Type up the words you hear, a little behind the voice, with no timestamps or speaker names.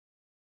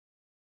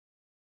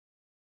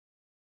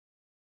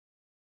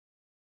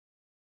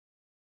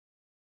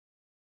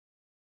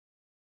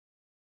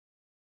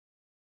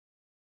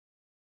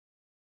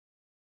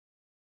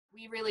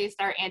we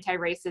released our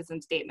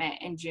anti-racism statement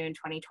in June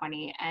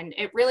 2020, and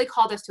it really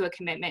called us to a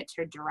commitment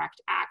to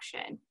direct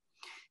action.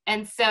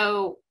 And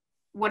so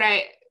what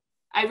I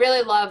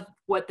really love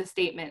what the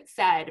statement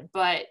said,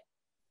 but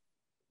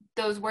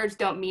those words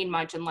don't mean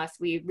much unless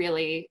we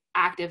really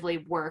actively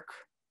work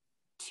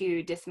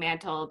to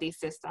dismantle these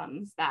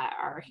systems that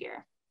are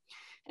here.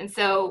 And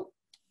so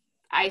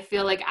I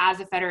feel like as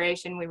a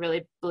federation, we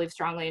really believe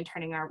strongly in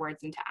turning our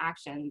words into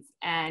actions.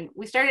 And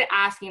we started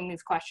asking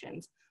these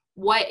questions.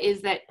 What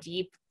is that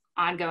deep,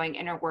 ongoing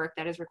inner work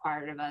that is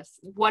required of us?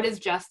 What is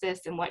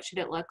justice and what should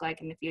it look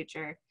like in the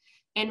future?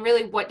 And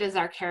really, what does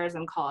our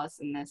charism call us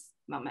in this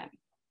moment?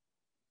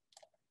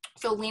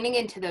 So leaning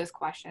into those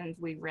questions,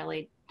 we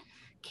really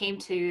came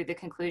to the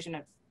conclusion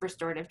of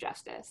restorative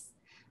justice.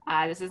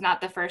 This is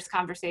not the first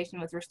conversation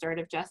with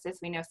restorative justice.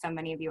 We know so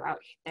many of you out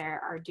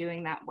there are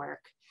doing that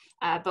work,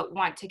 but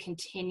want to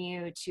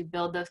continue to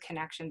build those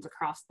connections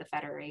across the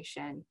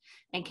Federation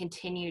and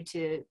continue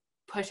to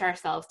push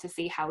ourselves to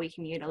see how we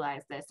can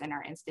utilize this in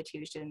our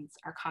institutions,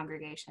 our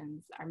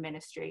congregations, our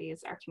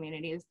ministries, our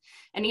communities,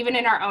 and even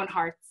in our own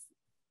hearts.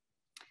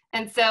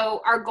 And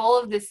so our goal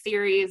of this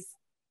series,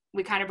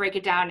 we kind of break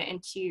it down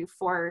into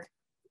 4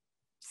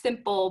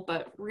 simple,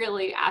 but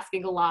really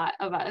asking a lot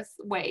of us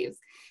ways.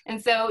 And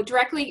so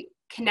directly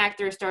connect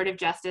the restorative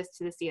justice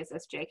to the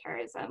CSSJ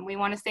Charism. We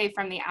want to say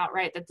from the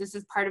outright that this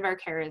is part of our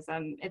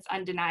charism. It's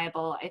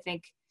undeniable. I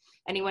think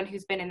anyone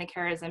who's been in the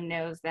charism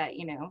knows that,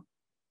 you know,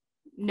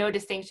 no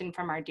distinction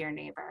from our dear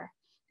neighbor.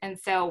 And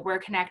so we're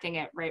connecting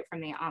it right from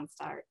the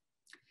onstart.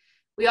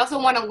 We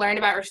also want to learn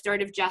about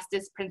restorative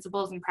justice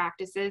principles and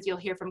practices. You'll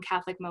hear from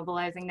Catholic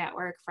Mobilizing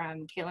Network,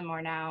 from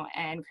Morneau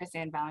and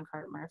Krisanne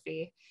Vaillancourt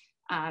Murphy,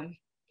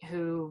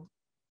 who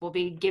will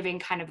be giving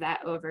kind of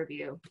that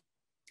overview.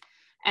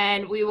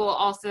 And we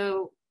want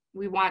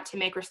to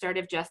make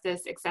restorative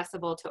justice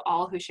accessible to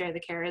all who share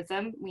the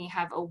charism. We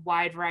have a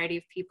wide variety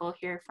of people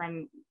here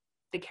from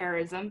the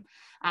charism,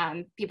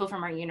 people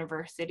from our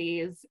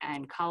universities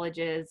and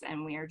colleges,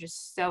 and we are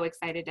just so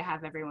excited to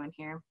have everyone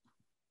here.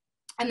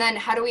 And then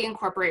how do we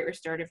incorporate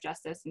restorative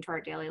justice into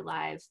our daily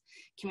lives,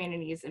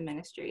 communities, and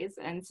ministries?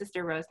 And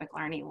Sister Rose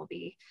McLarney will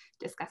be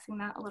discussing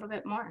that a little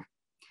bit more.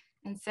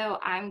 And so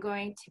I'm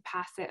going to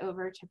pass it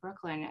over to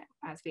Brooklyn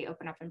as we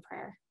open up in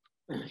prayer.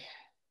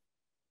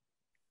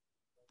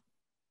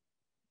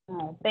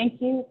 Thank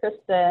you,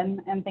 Krisanne,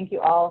 and thank you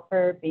all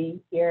for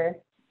being here.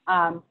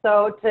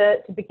 So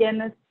to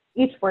begin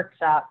each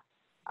workshop,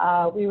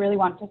 we really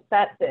want to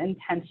set the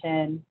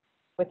intention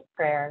with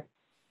prayer.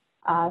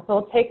 So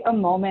we'll take a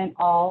moment,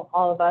 all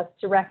of us,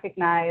 to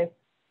recognize,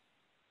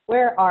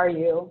 where are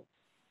you?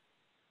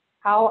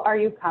 How are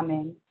you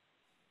coming?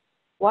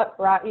 What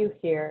brought you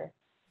here?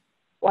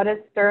 What is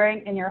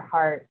stirring in your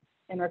heart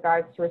in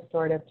regards to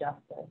restorative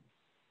justice?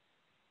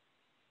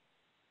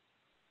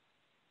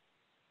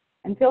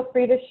 And feel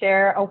free to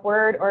share a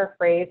word or a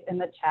phrase in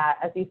the chat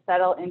as you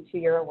settle into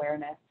your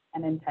awareness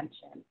and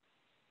intention.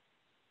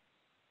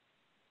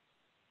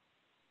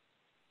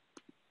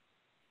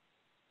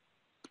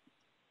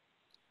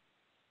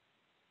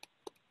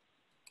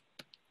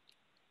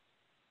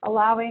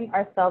 Allowing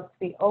ourselves to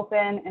be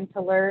open and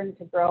to learn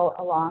to grow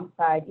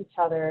alongside each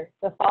other.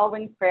 The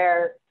following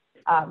prayer,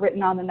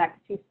 written on the next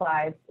 2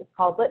 slides, is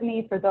called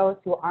Litany for Those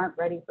Who Aren't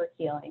Ready for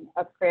Healing,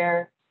 a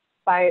prayer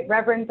by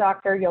Reverend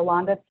Dr.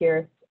 Yolanda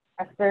Pierce,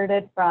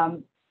 excerpted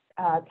from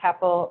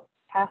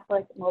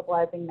Catholic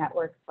Mobilizing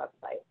Network's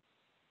website.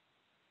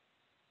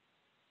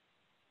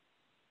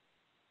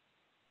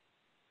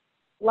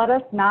 Let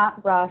us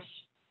not rush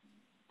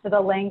to the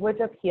language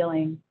of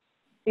healing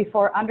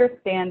before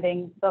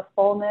understanding the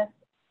fullness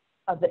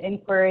of the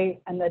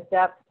inquiry and the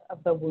depth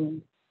of the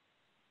wound.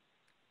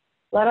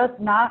 Let us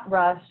not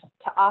rush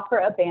to offer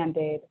a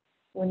Band-Aid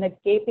when the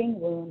gaping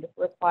wound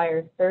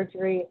requires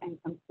surgery and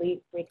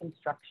complete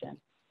reconstruction.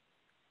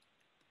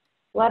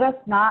 Let us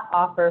not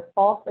offer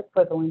false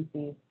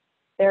equivalencies,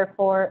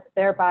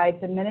 thereby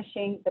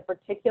diminishing the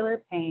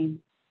particular pain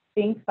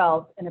being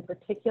felt in a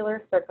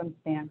particular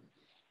circumstance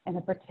in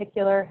a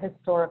particular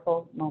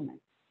historical moment.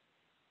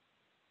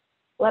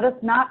 Let us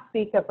not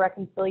speak of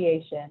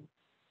reconciliation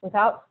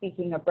without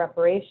speaking of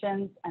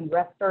reparations and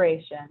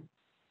restoration,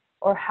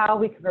 or how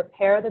we can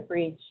repair the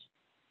breach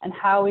and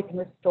how we can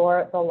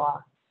restore the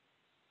loss.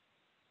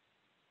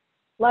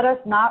 Let us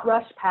not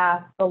rush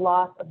past the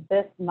loss of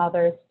this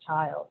mother's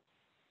child,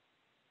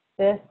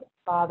 this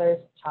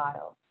father's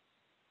child,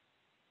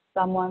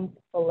 someone's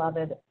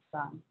beloved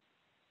son.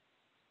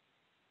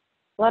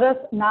 Let us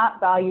not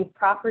value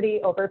property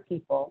over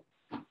people.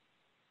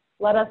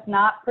 Let us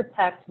not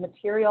protect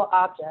material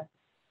objects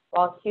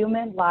while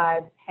human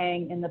lives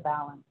hang in the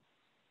balance.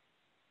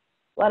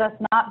 Let us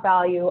not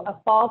value a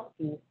false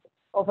peace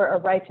over a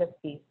righteous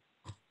peace,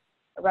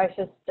 a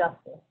righteous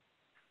justice.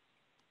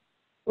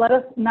 Let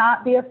us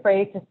not be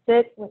afraid to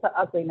sit with the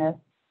ugliness,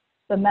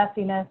 the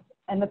messiness,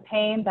 and the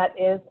pain that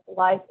is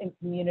life and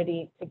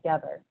community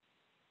together.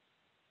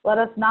 Let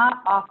us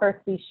not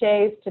offer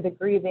cliches to the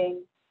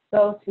grieving,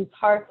 those whose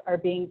hearts are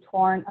being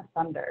torn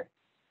asunder.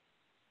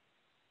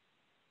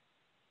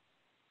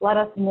 Let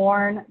us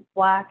mourn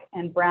Black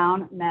and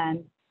brown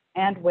men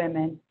and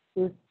women,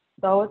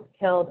 those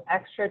killed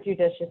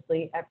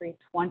extrajudiciously every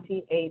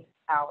 28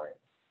 hours.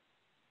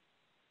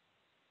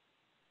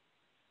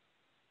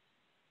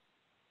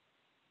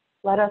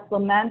 Let us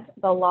lament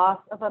the loss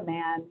of a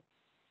man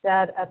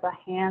dead at the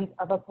hands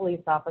of a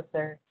police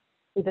officer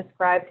who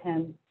described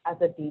him as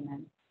a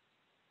demon.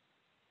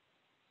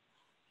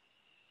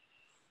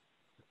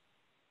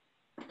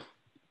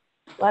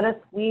 Let us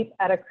weep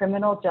at a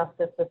criminal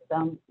justice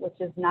system which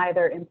is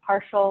neither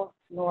impartial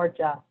nor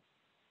just.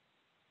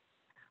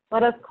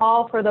 Let us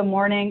call for the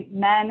mourning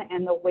men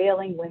and the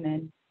wailing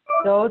women,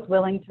 those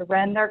willing to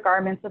rend their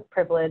garments of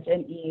privilege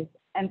and ease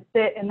and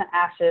sit in the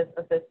ashes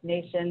of this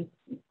nation's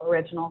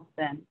original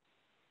sin.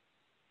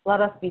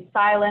 Let us be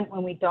silent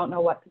when we don't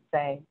know what to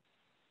say.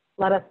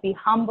 Let us be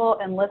humble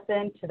and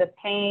listen to the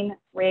pain,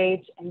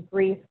 rage, and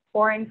grief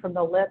pouring from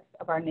the lips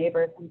of our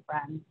neighbors and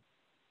friends.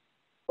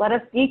 Let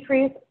us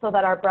decrease so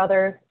that our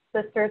brothers,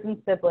 sisters,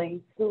 and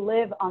siblings who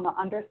live on the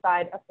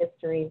underside of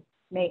history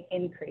may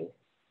increase.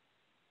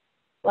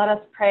 Let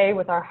us pray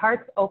with our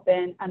hearts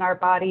open and our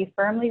body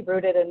firmly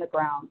rooted in the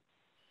ground.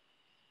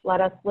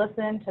 Let us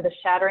listen to the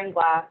shattering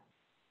glass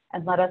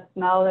and let us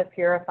smell the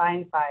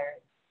purifying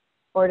fires,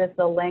 for it is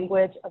the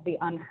language of the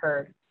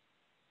unheard.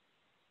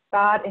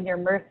 God, in your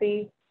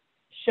mercy,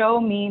 show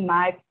me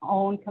my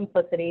own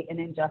complicity in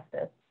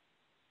injustice.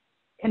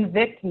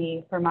 Convict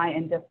me for my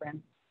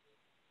indifference.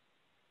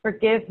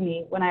 Forgive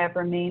me when I have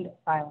remained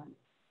silent.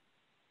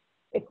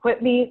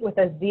 Equip me with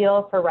a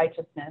zeal for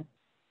righteousness.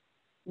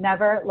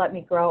 Never let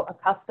me grow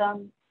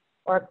accustomed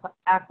or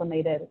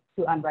acclimated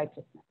to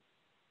unrighteousness.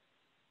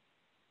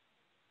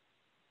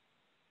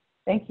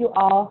 Thank you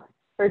all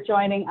for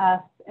joining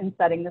us in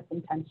setting this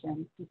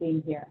intention and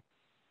being here.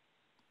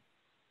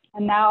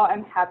 And now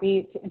I'm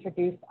happy to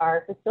introduce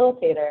our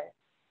facilitator.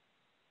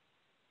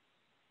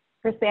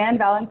 Krisanne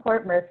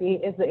Vaillancourt Murphy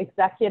is the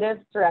Executive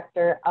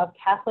Director of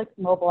Catholic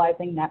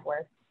Mobilizing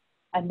Network,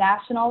 a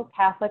national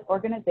Catholic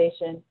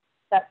organization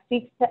that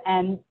seeks to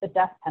end the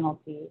death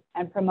penalty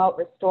and promote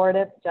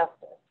restorative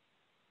justice.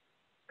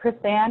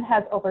 Krisanne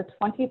has over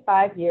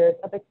 25 years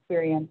of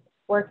experience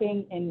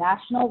working in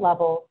national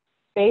level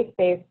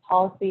faith-based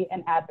policy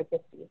and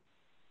advocacy.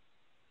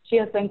 She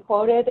has been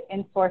quoted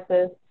in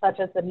sources such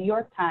as the New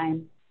York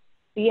Times,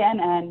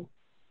 CNN,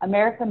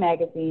 America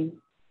Magazine,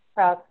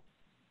 Press,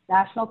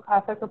 National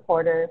Catholic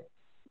Reporter,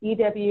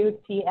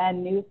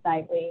 EWTN News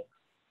Nightly,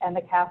 and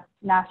the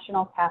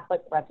National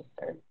Catholic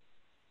Register.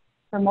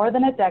 For more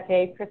than a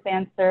decade,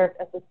 Krisanne served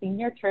as the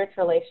Senior Church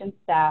Relations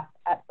Staff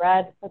at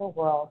Bread for the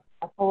World,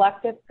 a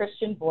collective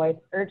Christian voice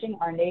urging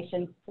our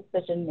nation's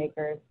decision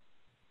makers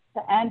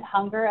to end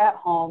hunger at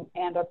home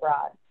and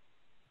abroad.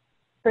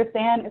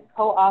 Krisanne is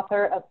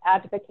co-author of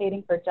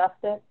Advocating for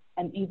Justice,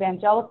 an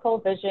evangelical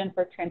vision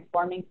for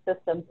transforming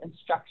systems and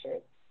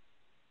structures.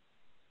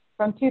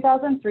 From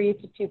 2003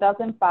 to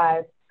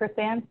 2005,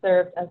 Krisanne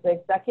served as the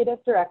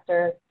Executive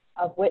Director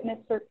of Witness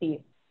for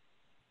Peace.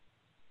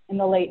 In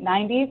the late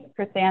 90s,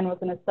 Krisanne was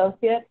an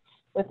associate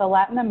with the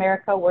Latin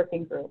America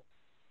Working Group.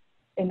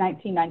 In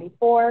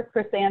 1994,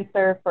 Krisanne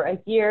served for a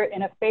year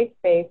in a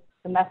faith-based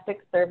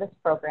domestic service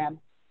program,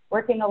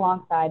 working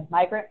alongside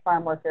migrant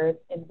farm workers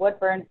in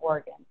Woodburn,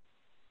 Oregon.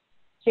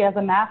 She has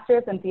a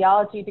master's in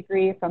theology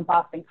degree from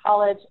Boston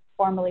College,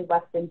 formerly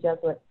Weston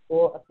Jesuit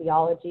School of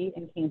Theology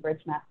in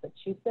Cambridge,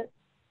 Massachusetts.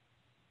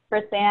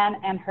 Krisanne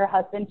and her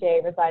husband Jay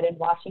reside in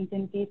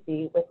Washington,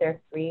 D.C. with their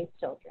 3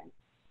 children.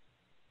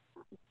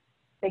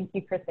 Thank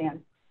you, Krisanne.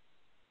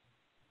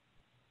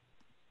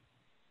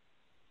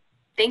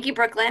 Thank you,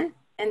 Brooklyn,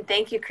 and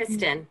thank you,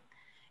 Kristen.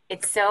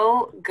 It's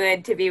so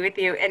good to be with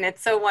you, and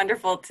it's so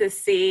wonderful to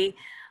see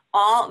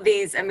all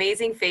these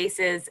amazing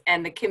faces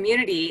and the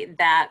community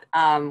that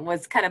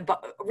was kind of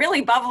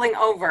really bubbling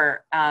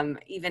over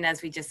even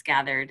as we just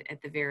gathered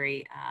at the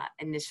very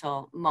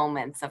initial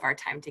moments of our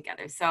time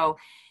together. So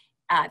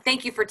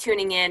thank you for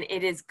tuning in.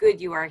 It is good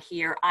you are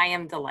here. I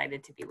am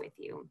delighted to be with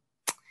you.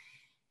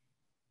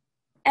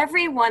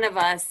 Every one of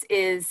us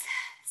is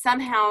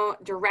somehow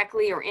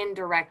directly or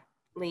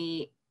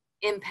indirectly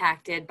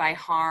impacted by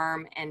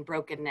harm and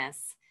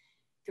brokenness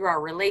through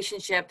our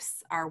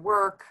relationships, our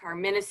work, our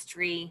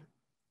ministry,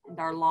 and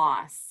our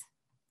loss.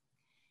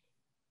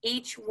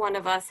 Each one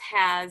of us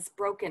has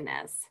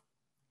brokenness.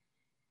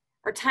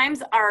 Our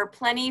times are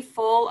plenty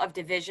full of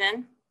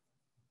division.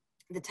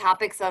 The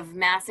topics of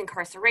mass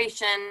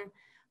incarceration,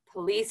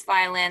 police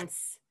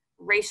violence,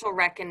 racial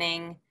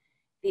reckoning,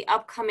 the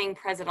upcoming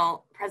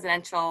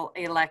presidential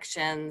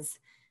elections,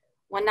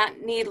 one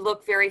not need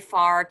look very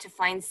far to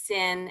find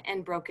sin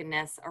and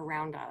brokenness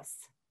around us.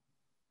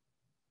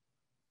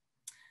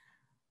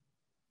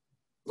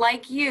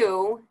 Like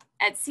you,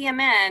 at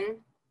CMN,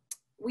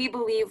 we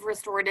believe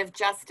restorative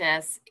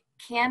justice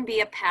can be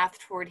a path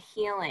toward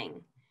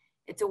healing.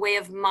 It's a way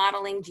of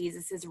modeling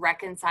Jesus's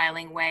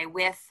reconciling way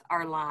with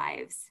our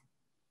lives,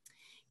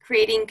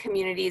 creating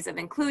communities of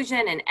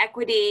inclusion and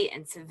equity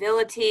and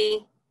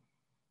civility,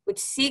 which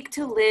seek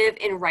to live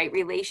in right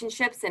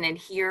relationships and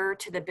adhere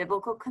to the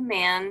biblical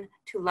command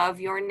to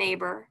love your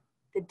neighbor,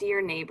 the dear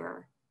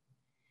neighbor.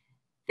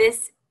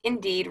 This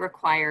indeed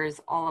requires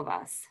all of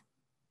us.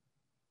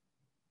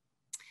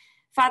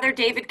 Father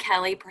David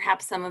Kelly,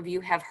 perhaps some of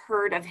you have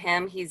heard of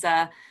him. He's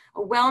a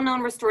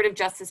well-known restorative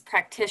justice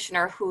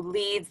practitioner who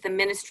leads the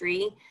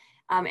ministry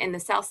in the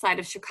south side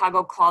of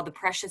Chicago called the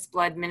Precious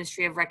Blood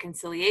Ministry of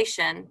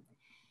Reconciliation.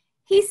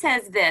 He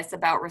says this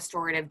about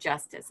restorative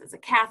justice as a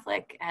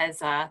Catholic,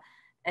 as a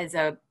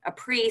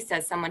priest,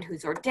 as someone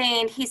who's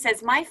ordained. He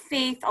says, my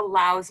faith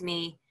allows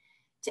me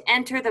to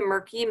enter the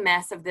murky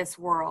mess of this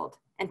world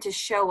and to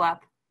show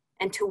up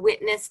and to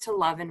witness to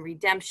love and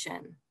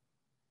redemption.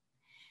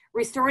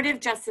 Restorative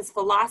justice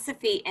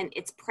philosophy and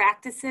its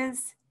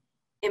practices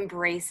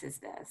embraces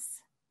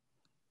this.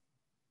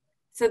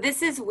 So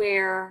this is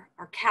where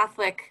our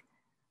Catholic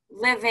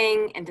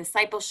living and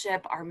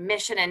discipleship, our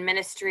mission and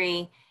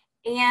ministry,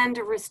 and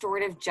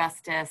restorative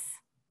justice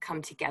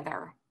come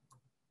together.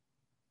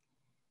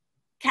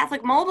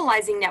 Catholic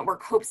Mobilizing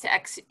Network hopes to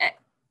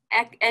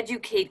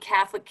educate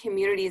Catholic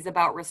communities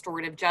about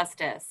restorative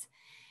justice.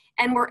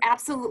 And we're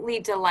absolutely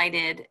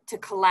delighted to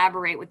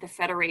collaborate with the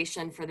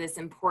Federation for this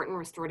important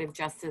restorative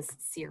justice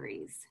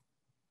series.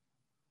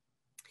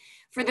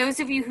 For those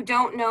of you who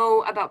don't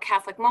know about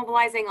Catholic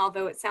Mobilizing,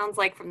 although it sounds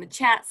like from the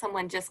chat,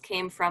 someone just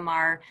came from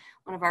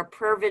one of our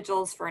prayer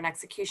vigils for an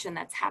execution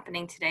that's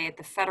happening today at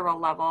the federal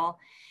level.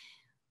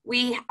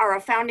 We are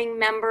a founding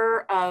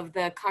member of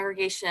the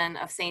Congregation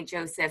of St.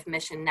 Joseph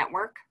Mission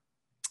Network.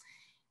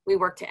 We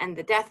work to end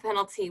the death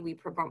penalty. We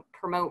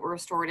promote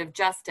restorative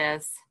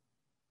justice.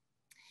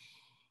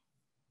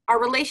 Our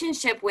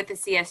relationship with the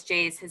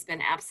CSJs has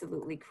been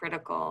absolutely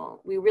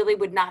critical. We really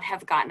would not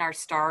have gotten our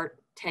start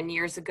 10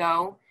 years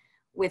ago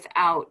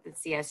without the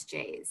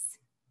CSJs.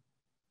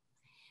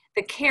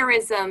 The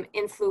charism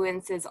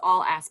influences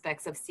all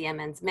aspects of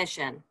CMN's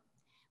mission,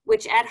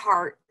 which at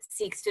heart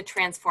seeks to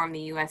transform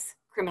the U.S.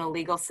 criminal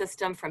legal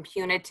system from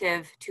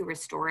punitive to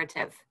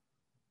restorative.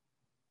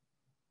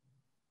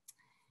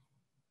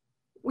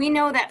 We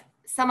know that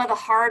some of the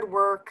hard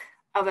work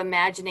of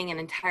imagining an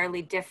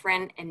entirely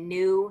different and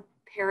new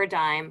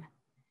paradigm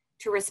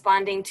to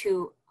responding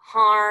to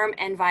harm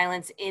and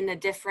violence in a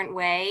different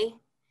way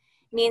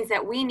means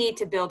that we need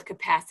to build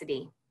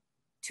capacity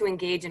to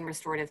engage in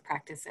restorative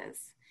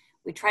practices.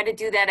 We try to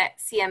do that at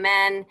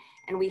CMN,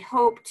 and we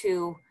hope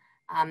to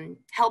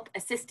help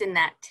assist in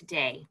that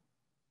today.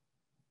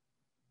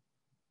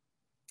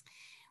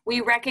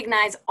 We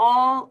recognize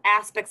all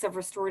aspects of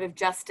restorative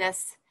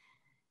justice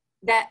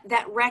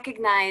that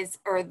recognize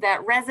or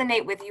that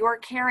resonate with your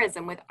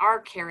charism, with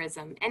our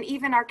charism, and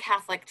even our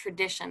Catholic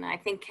tradition. I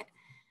think,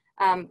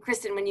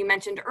 Kristen, when you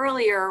mentioned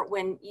earlier,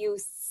 when you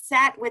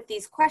sat with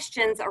these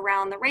questions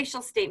around the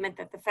racial statement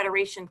that the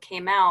Federation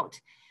came out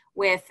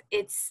with,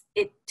 it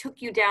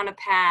took you down a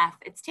path,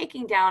 it's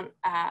taking down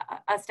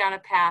us down a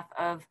path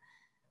of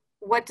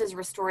what does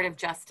restorative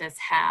justice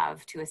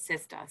have to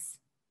assist us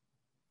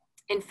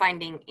in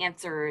finding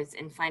answers,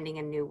 in finding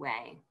a new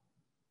way.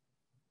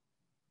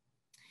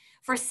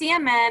 For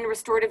CMN,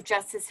 restorative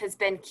justice has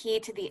been key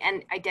to the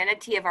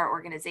identity of our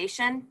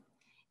organization.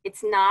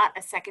 It's not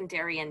a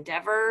secondary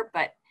endeavor,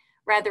 but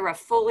rather a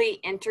fully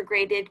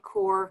integrated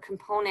core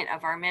component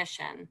of our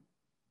mission.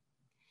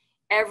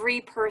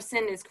 Every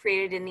person is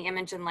created in the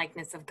image and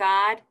likeness of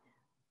God.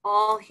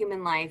 All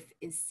human life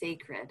is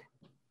sacred.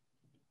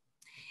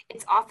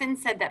 It's often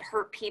said that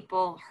hurt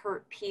people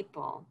hurt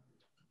people,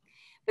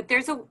 but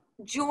there's a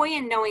joy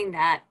in knowing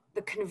that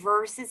the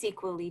converse is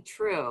equally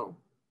true.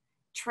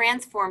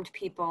 Transformed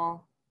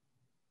people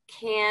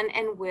can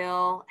and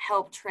will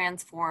help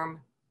transform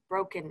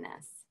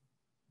brokenness.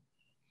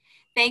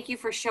 Thank you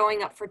for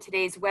showing up for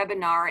today's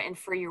webinar and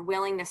for your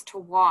willingness to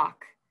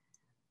walk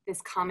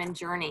this common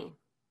journey.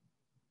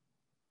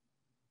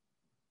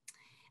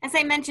 As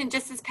I mentioned,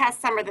 just this past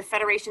summer, the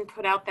Federation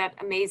put out that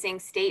amazing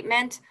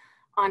statement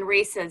on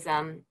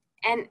racism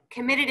and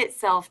committed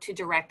itself to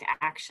direct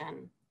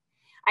action.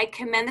 I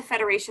commend the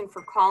Federation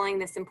for calling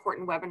this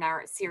important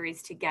webinar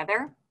series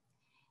together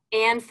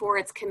and for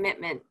its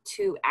commitment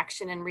to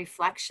action and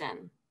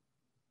reflection.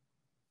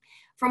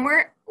 From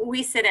where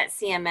we sit at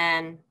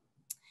CMN,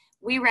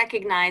 we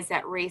recognize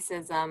that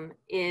racism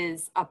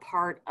is a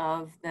part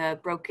of the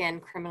broken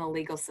criminal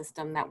legal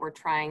system that we're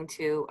trying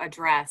to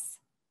address.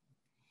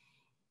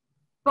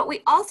 But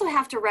we also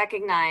have to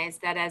recognize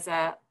that as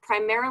a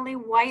primarily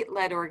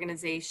white-led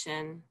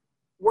organization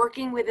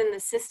working within the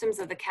systems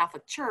of the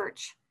Catholic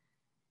Church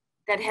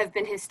that have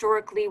been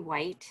historically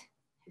white,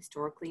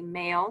 historically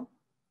male,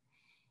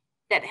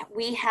 that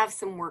we have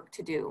some work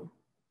to do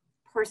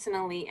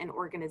personally and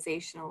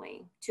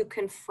organizationally to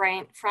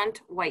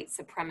confront white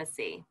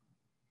supremacy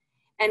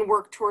and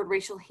work toward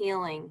racial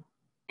healing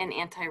and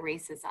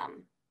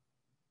anti-racism.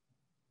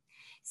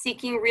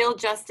 Seeking real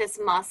justice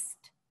must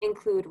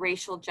include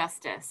racial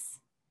justice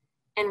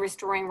and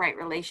restoring right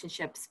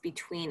relationships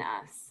between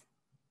us.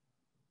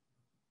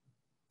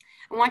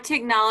 I want to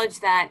acknowledge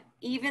that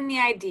even the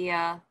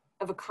idea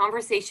of a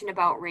conversation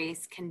about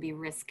race can be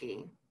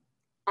risky,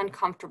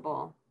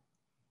 uncomfortable,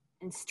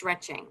 and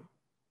stretching.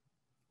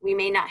 We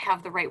may not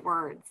have the right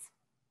words.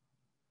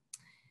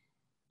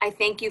 I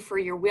thank you for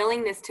your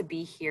willingness to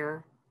be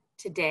here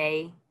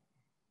today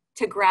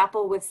to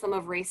grapple with some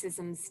of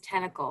racism's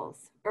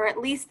tentacles, or at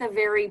least the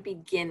very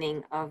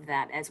beginning of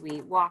that as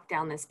we walk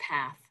down this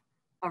path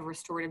of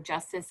restorative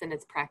justice and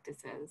its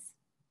practices.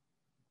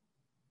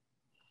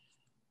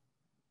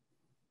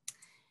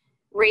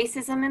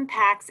 Racism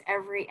impacts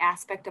every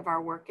aspect of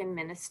our work and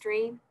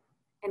ministry,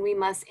 and we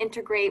must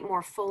integrate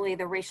more fully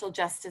the racial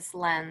justice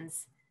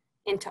lens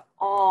into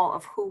all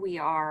of who we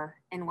are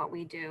and what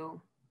we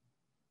do.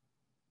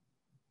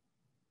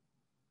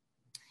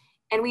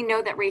 And we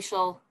know that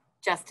racial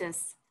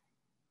justice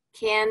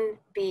can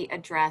be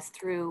addressed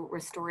through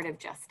restorative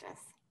justice.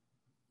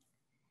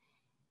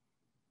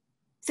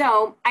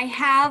 So I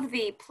have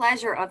the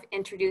pleasure of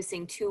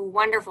introducing two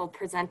wonderful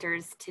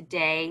presenters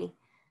today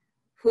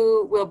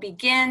who will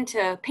begin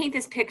to paint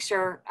this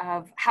picture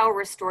of how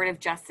restorative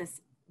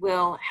justice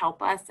will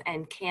help us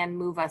and can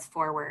move us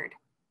forward.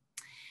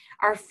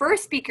 Our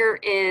first speaker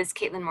is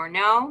Caitlin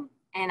Morneau,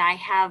 and I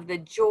have the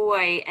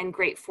joy and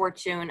great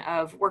fortune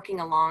of working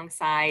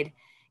alongside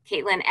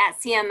Caitlin at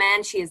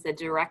CMN. She is the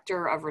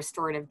Director of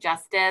Restorative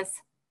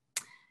Justice.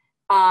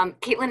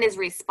 Caitlin is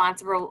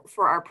responsible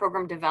for our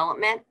program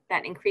development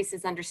that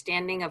increases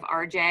understanding of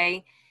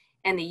RJ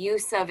and the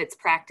use of its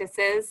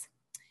practices.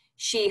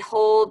 She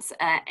holds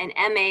an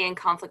MA in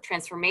Conflict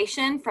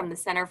Transformation from the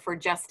Center for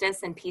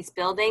Justice and Peace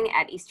Building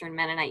at Eastern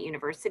Mennonite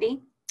University.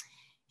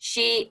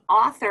 She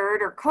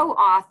authored or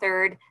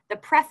co-authored the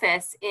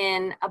preface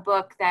in a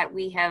book that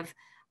we have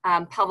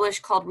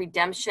published called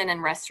Redemption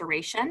and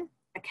Restoration,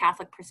 A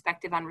Catholic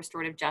Perspective on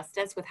Restorative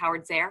Justice with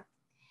Howard Zehr.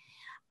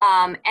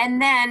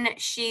 And then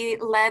she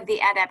led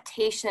the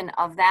adaptation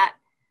of that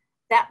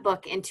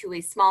book into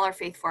a smaller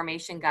faith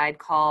formation guide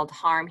called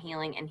Harm,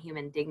 Healing, and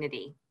Human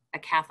Dignity, A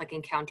Catholic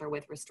Encounter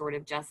with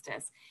Restorative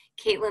Justice.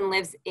 Caitlin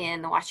lives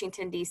in the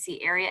Washington,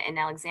 D.C. area in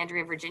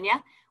Alexandria,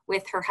 Virginia,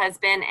 with her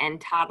husband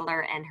and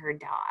toddler and her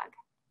dog.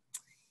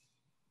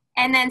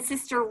 And then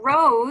Sister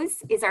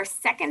Rose is our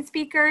second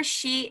speaker.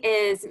 She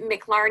is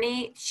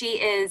McLarney.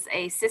 She is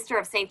a sister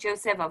of St.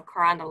 Joseph of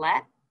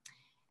Carondelet.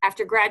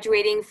 After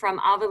graduating from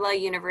Avila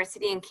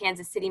University in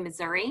Kansas City,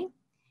 Missouri,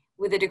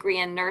 with a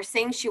degree in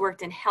nursing, she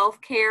worked in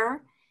healthcare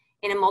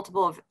in a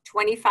multiple of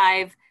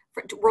 25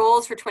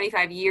 roles for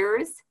 25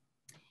 years.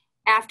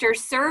 After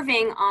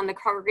serving on the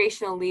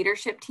congregational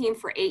leadership team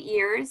for 8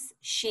 years,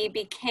 she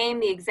became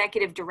the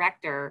executive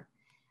director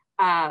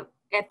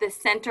at the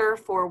Center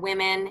for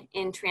Women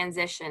in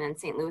Transition in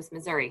St. Louis,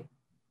 Missouri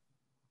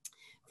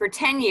for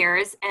 10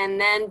 years,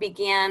 and then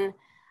began,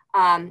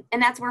 and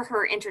that's where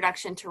her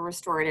introduction to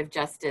restorative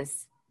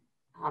justice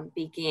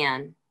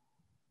began.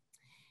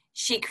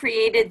 She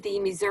created the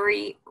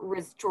Missouri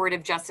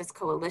Restorative Justice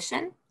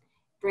Coalition,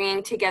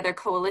 bringing together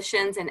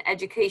coalitions and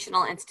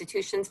educational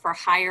institutions for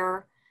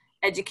higher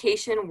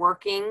education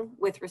working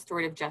with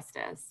restorative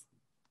justice.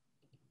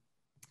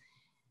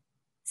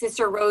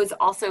 Sister Rose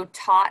also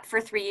taught for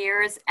 3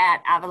 years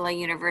at Avila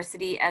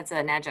University as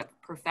an adjunct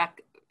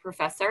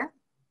professor,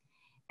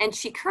 and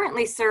she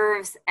currently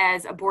serves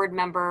as a board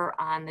member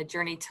on the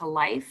Journey to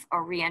Life,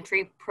 a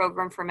reentry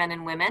program for men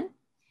and women,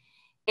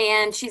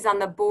 and she's on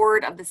the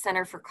board of the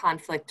Center for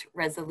Conflict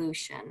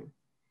Resolution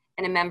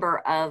and a member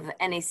of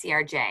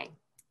NACRJ,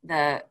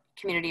 the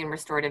Community and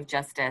Restorative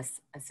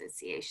Justice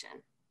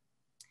Association.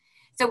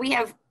 So we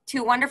have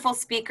two wonderful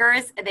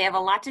speakers. They have a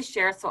lot to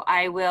share, so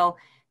I will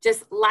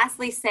just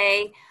lastly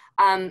say,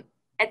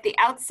 at the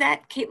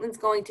outset, Caitlin's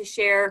going to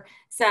share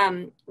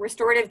some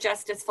restorative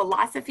justice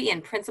philosophy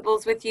and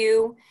principles with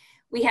you.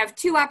 We have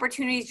two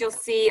opportunities you'll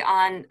see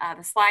on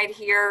the slide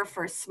here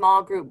for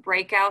small group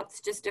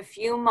breakouts, just a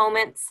few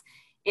moments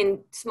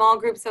in small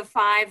groups of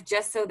 5,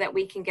 just so that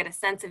we can get a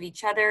sense of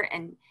each other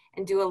and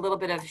do a little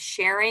bit of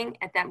sharing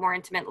at that more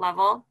intimate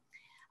level.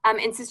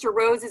 And Sister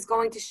Rose is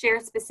going to share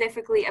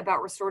specifically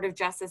about restorative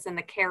justice and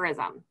the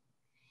charism.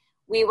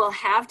 We will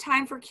have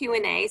time for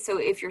Q&A, so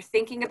if you're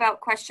thinking about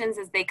questions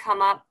as they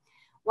come up,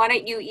 why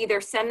don't you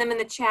either send them in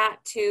the chat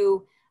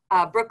to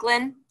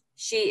Brooklyn.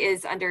 She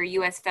is under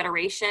U.S.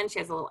 Federation. She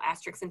has a little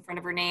asterisk in front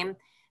of her name.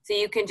 So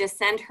you can just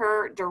send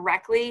her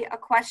directly a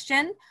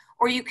question,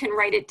 or you can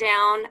write it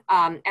down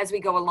as we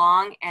go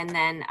along and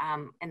then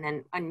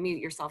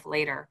unmute yourself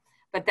later.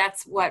 But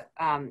that's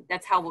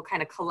how we'll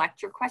kind of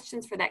collect your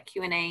questions for that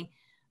Q&A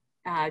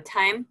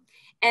time.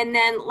 And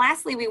then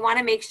lastly, we want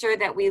to make sure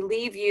that we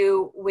leave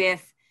you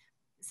with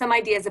some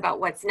ideas about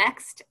what's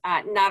next,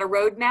 not a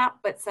roadmap,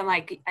 but some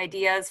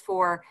ideas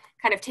for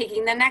kind of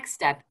taking the next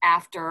step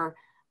after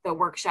the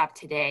workshop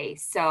today.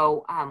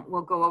 So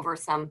we'll go over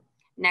some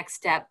next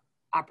step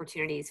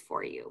opportunities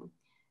for you.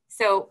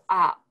 So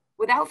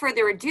without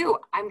further ado,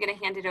 I'm going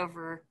to hand it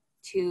over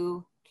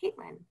to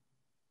Caitlin.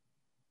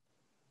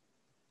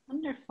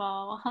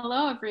 Wonderful.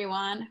 Hello,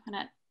 everyone. I'm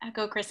going to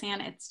echo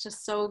Krisanne. It's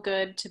just so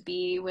good to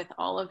be with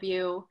all of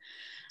you.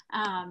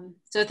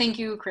 So thank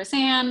you,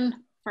 Krisanne,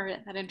 for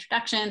that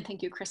introduction.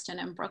 Thank you, Kristen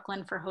and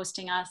Brooklyn, for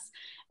hosting us.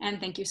 And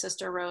thank you,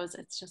 Sister Rose.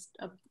 It's just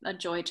a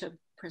joy to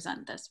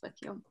present this with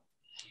you.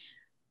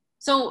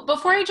 So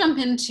before I jump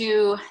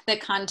into the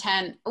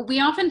content, we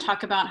often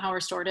talk about how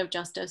restorative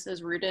justice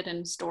is rooted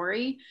in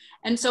story.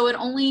 And so it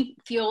only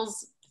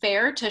feels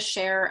fair to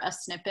share a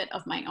snippet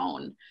of my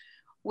own,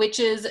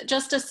 which is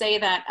just to say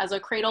that as a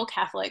cradle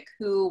Catholic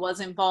who was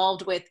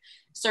involved with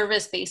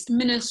service-based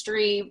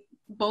ministry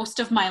most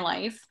of my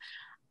life,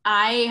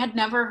 I had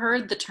never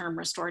heard the term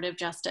restorative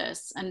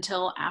justice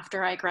until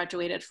after I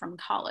graduated from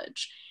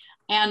college.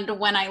 And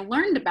when I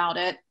learned about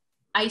it,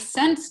 I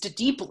sensed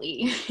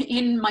deeply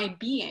in my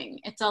being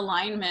its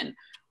alignment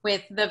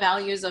with the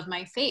values of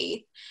my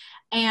faith.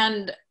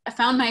 And I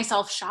found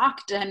myself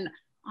shocked and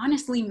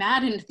honestly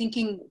maddened,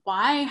 thinking,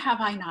 why have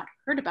I not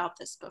heard about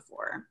this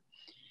before?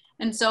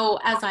 And so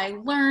as I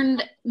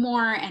learned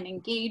more and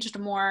engaged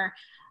more,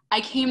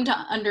 I came to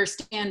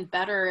understand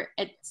better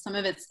some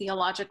of its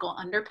theological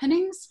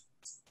underpinnings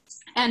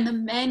and the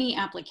many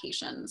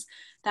applications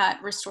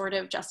that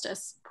restorative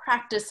justice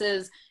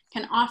practices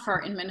can offer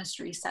in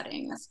ministry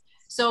settings.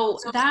 So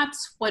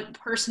that's what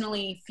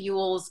personally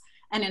fuels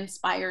and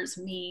inspires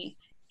me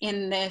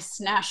in this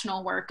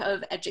national work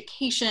of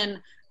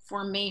education,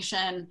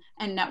 formation,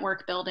 and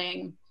network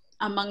building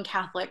among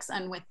Catholics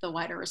and with the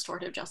wider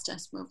restorative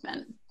justice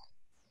movement.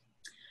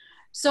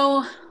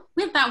 So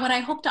with that, what I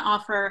hope to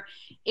offer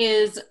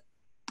is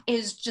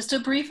just a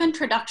brief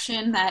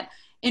introduction that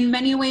in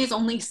many ways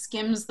only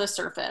skims the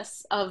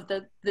surface of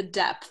the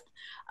depth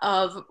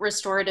of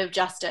restorative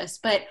justice,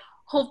 but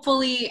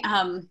hopefully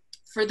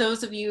for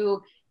those of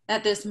you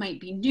that this might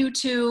be new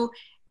to,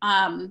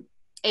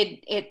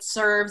 it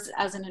serves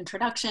as an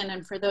introduction,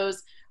 and for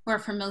those who are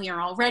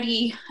familiar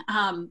already,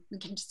 we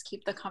can just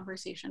keep the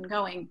conversation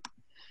going.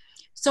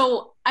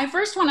 So I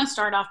first want to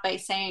start off by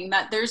saying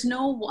that there's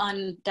no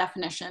one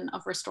definition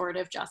of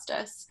restorative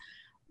justice,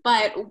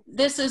 but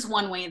this is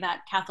one way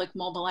that Catholic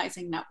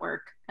Mobilizing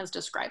Network has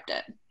described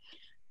it,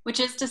 which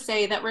is to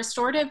say that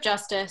restorative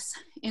justice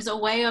is a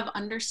way of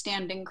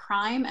understanding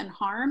crime and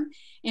harm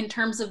in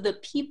terms of the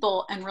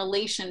people and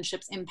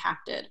relationships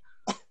impacted,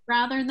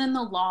 rather than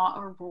the law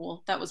or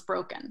rule that was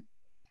broken.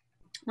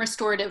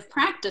 Restorative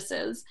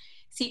practices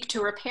seek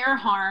to repair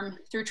harm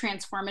through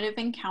transformative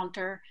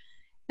encounter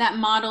that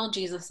model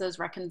Jesus's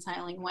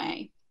reconciling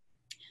way.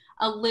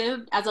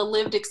 As a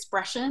lived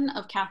expression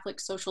of Catholic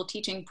social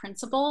teaching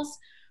principles,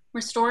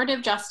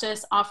 restorative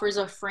justice offers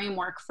a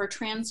framework for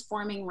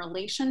transforming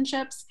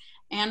relationships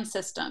and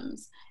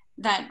systems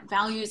that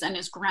values and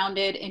is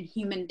grounded in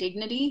human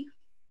dignity,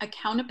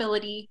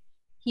 accountability,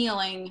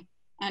 healing,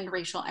 and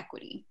racial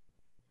equity.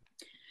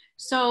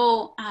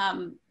 So,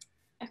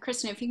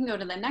 Kristen, if you can go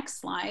to the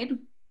next slide.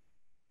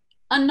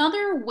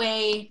 Another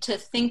way to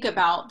think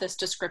about this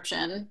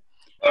description,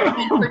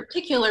 and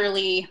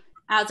particularly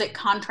as it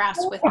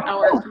contrasts with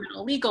our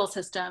criminal legal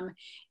system,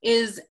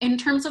 is in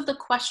terms of the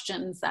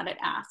questions that it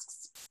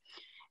asks.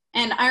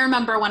 And I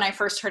remember when I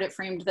first heard it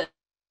framed that.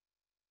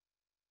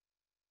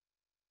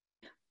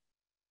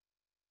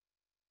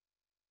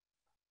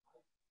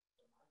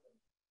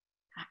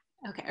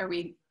 Okay, are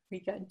we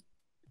good?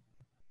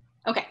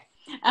 Okay.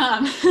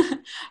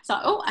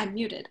 I'm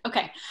muted.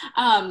 Okay.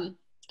 Can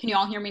you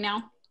all hear me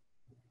now?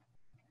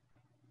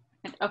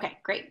 Okay,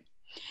 great.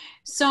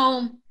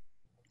 So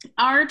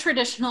our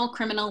traditional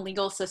criminal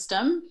legal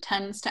system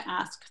tends to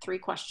ask three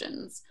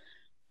questions.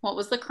 What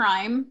was the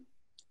crime?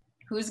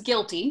 Who's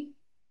guilty?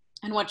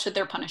 And what should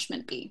their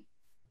punishment be?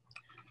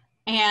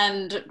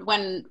 And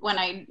when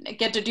I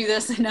get to do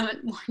this in a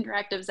more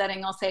interactive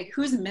setting, I'll say,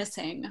 who's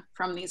missing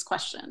from these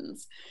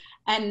questions?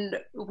 And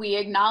we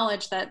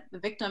acknowledge that the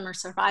victim or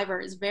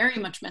survivor is very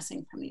much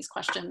missing from these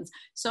questions.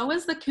 So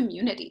is the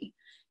community.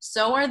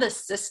 So are the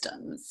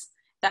systems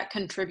that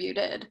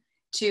contributed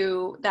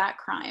to that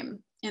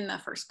crime in the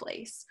first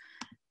place.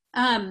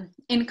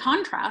 In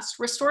contrast,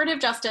 restorative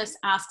justice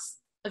asks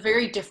a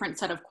very different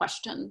set of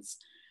questions,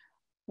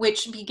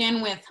 which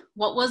begin with,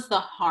 what was the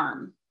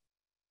harm?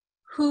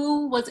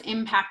 Who was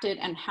impacted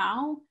and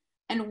how?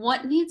 And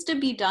what needs to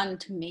be done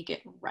to make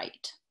it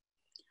right?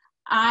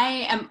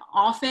 I am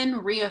often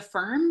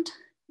reaffirmed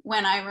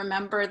when I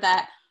remember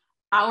that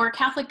our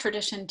Catholic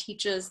tradition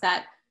teaches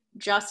that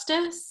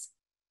justice,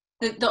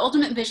 the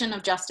ultimate vision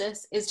of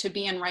justice, is to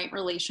be in right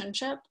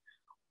relationship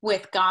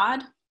with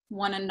God,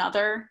 one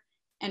another,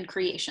 and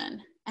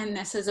creation. And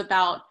this is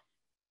about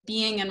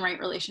being in right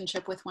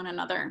relationship with one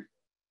another.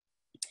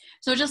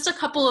 So just a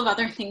couple of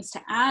other things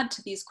to add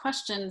to these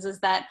questions is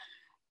that,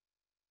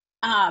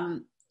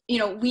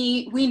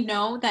 we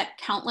know that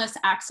countless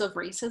acts of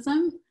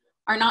racism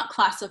are not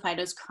classified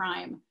as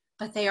crime,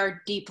 but they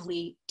are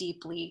deeply,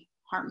 deeply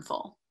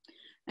harmful.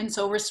 And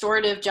so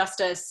restorative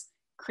justice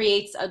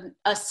creates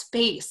a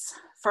space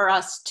for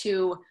us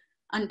to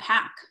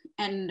unpack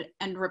and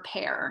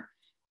repair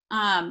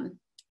and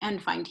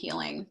find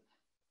healing.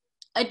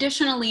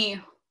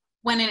 Additionally,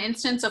 when an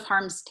instance of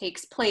harms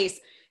takes place,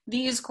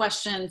 these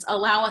questions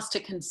allow us to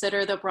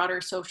consider the broader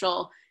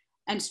social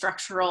and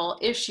structural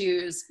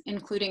issues,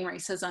 including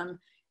racism,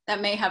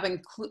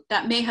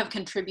 that may have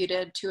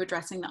contributed to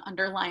addressing the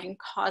underlying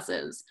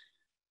causes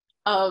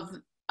of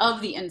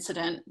the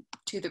incident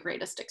to the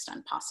greatest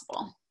extent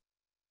possible.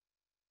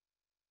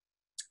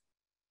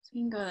 So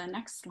we can go to the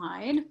next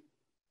slide.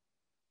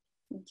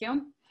 Thank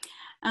you.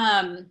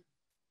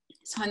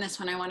 So in this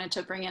one, I wanted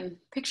to bring in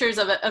pictures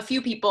of a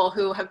few people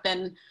who have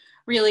been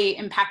really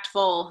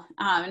impactful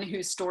and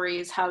whose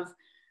stories have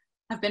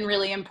been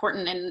really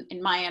important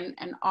in my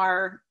and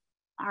our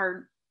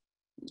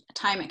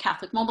time at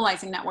Catholic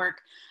Mobilizing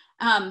Network.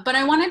 But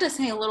I wanted to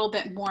say a little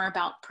bit more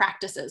about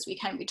practices. We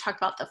talk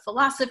about the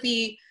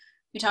philosophy,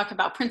 we talk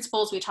about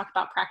principles, we talk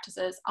about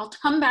practices. I'll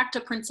come back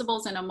to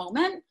principles in a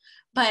moment,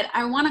 but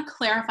I want to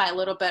clarify a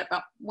little bit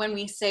about when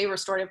we say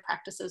restorative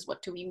practices,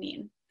 what do we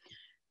mean?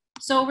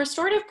 So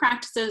restorative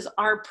practices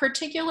are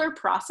particular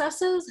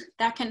processes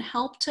that can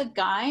help to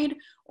guide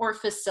or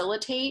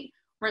facilitate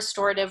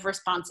restorative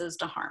responses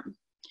to harm.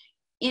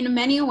 In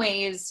many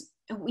ways,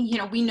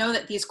 we know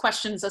that these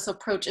questions, this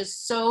approach is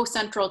so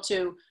central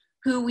to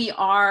who we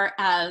are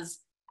as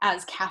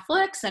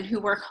Catholics and who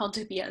we're called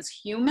to be as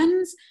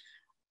humans,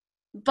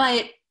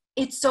 but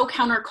it's so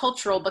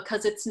countercultural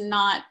because it's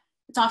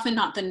often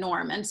not the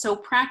norm. And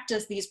so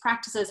these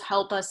practices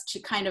help us to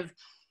kind of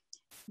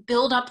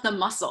build up the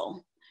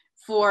muscle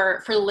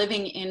for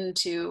living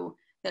into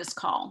this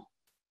call.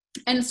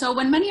 And so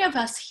when many of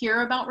us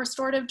hear about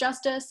restorative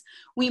justice,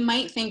 we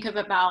might think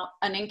about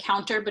an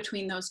encounter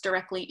between those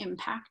directly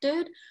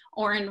impacted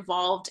or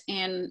involved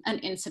in an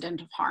incident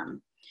of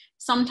harm,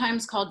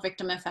 sometimes called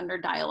victim-offender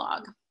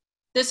dialogue.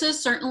 This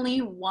is certainly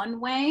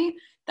one way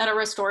that a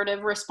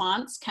restorative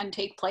response can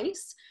take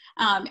place.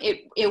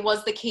 It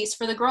was the case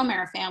for the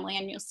Gromer family,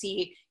 and you'll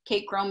see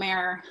Kate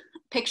Gromer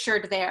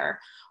pictured there.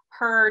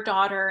 Her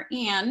daughter,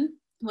 Anne,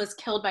 was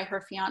killed by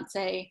her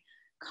fiance,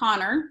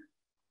 Connor,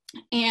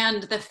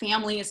 and the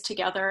family is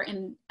together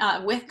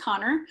with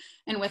Connor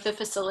and with a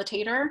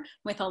facilitator,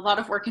 with a lot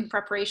of work and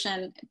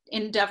preparation,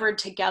 endeavored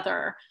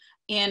together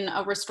in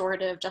a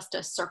restorative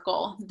justice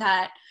circle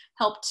that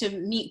helped to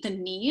meet the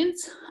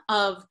needs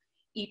of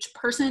each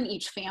person,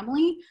 each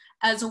family,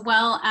 as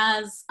well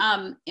as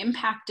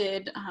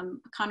impacted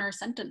Connor's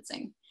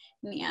sentencing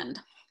in the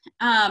end.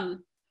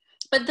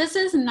 But this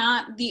is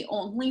not the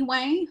only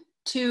way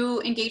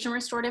to engage in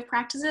restorative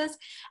practices,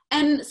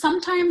 and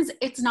sometimes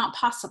it's not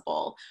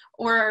possible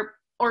or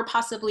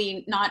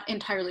possibly not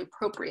entirely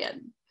appropriate.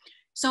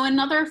 So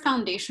another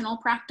foundational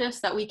practice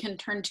that we can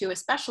turn to,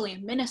 especially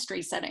in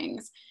ministry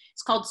settings,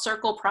 is called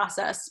circle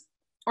process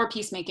or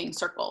peacemaking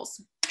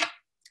circles.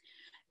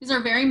 These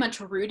are very much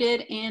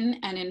rooted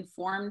in and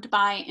informed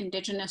by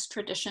Indigenous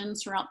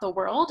traditions throughout the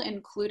world,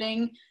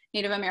 including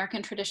Native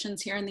American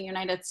traditions here in the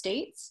United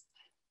States.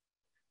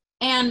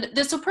 And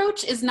this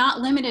approach is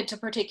not limited to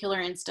particular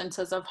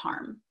instances of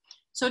harm.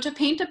 So to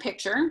paint a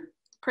picture,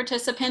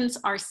 participants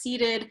are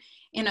seated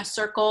in a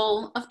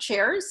circle of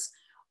chairs.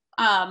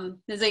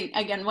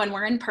 Again, when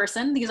we're in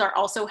person, these are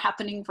also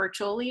happening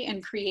virtually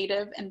in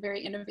creative and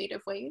very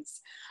innovative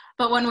ways.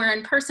 But when we're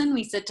in person,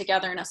 we sit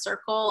together in a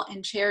circle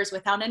in chairs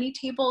without any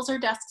tables or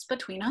desks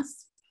between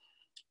us.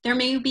 There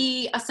may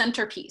be a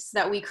centerpiece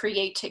that we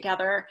create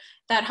together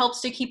that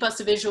helps to keep us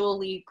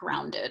visually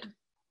grounded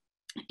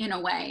in a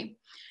way.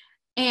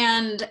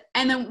 And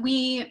then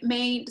we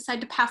may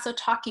decide to pass a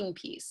talking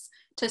piece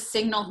to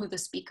signal who the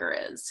speaker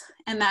is.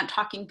 And that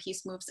talking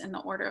piece moves in the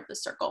order of the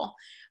circle.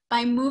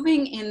 By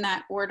moving in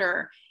that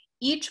order,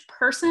 each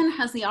person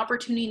has the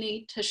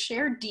opportunity to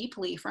share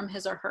deeply from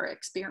his or her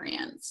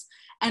experience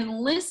and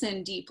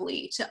listen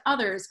deeply to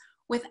others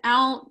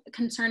without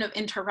concern of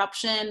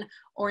interruption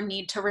or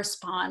need to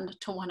respond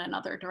to one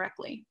another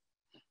directly.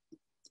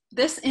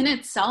 This in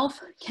itself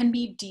can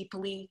be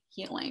deeply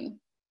healing.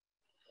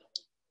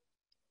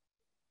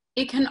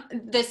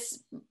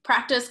 This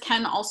practice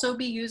can also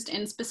be used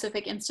in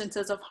specific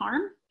instances of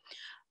harm,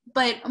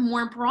 but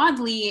more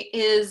broadly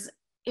is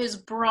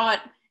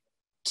brought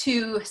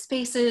to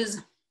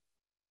spaces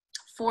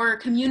for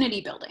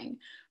community building,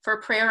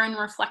 for prayer and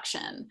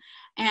reflection,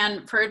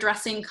 and for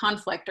addressing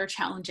conflict or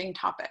challenging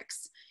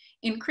topics.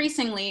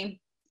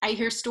 Increasingly, I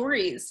hear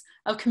stories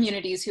of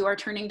communities who are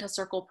turning to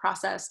circle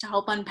process to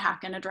help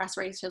unpack and address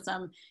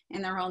racism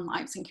in their own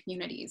lives and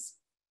communities.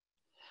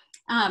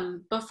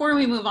 Before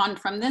we move on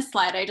from this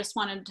slide, I just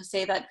wanted to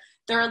say that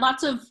there are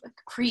lots of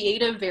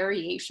creative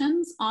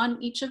variations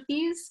on each of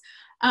these.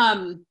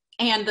 And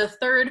the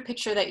third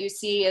picture that you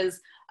see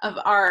is of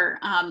our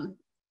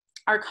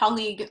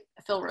colleague,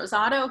 Phil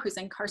Rosado, who's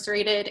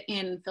incarcerated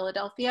in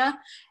Philadelphia.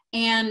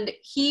 And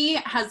he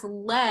has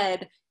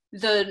led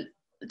the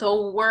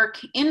work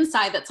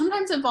inside that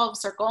sometimes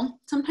involves circle,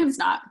 sometimes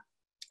not.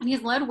 And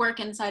he's led work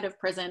inside of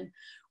prison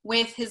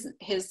with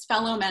his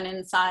fellow men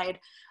inside,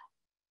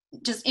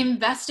 just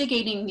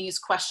investigating these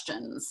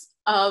questions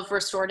of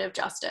restorative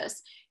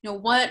justice.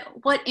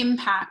 What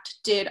impact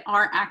did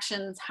our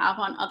actions have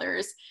on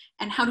others,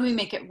 and how do we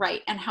make it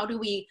right, and how do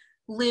we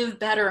live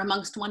better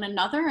amongst one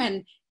another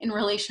and in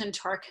relation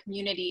to our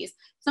communities?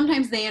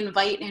 Sometimes they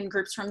invite in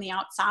groups from the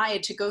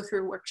outside to go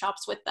through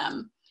workshops with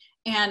them,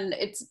 and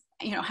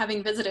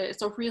having visited,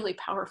 it's a really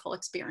powerful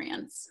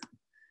experience.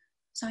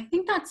 So I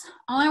think that's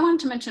all I wanted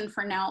to mention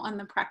for now on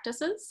the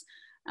practices.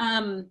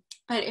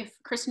 But if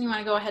Krisanne, you want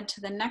to go ahead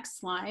to the next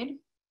slide.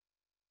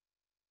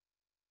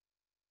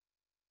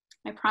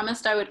 I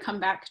promised I would come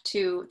back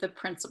to the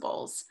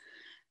principles.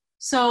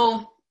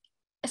 So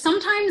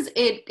sometimes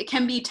it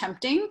can be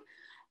tempting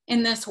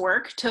in this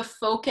work to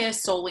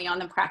focus solely on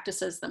the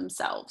practices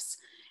themselves.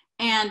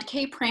 And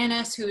Kay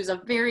Pranis, who's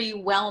a very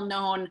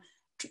well-known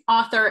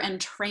author and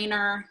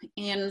trainer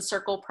in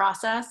circle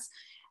process,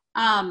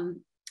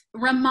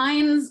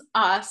 reminds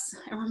us,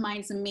 it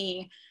reminds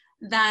me,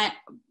 that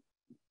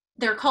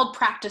they're called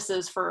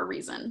practices for a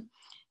reason,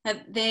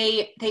 that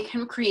they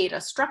can create a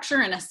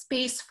structure and a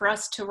space for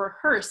us to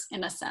rehearse,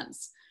 in a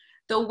sense,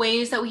 the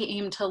ways that we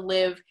aim to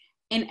live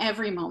in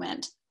every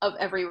moment of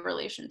every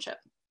relationship.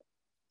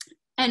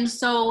 And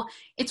so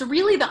it's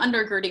really the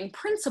undergirding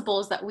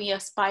principles that we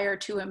aspire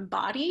to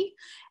embody.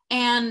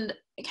 And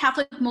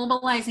Catholic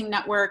Mobilizing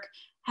Network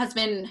has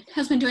been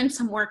doing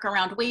some work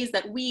around ways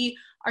that we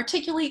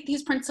articulate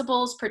these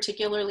principles,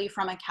 particularly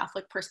from a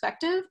Catholic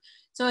perspective.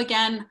 So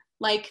again,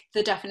 like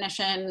the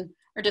definition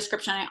or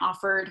description I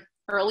offered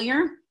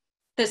earlier,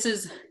 this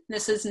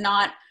is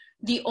not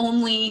the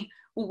only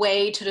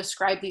way to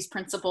describe these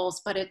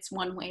principles, but it's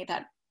one way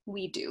that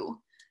we do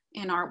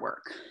in our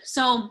work.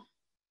 So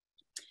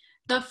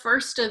the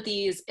first of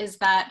these is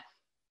that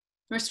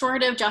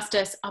restorative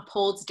justice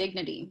upholds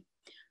dignity.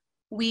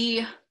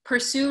 We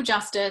pursue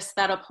justice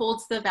that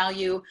upholds the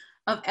value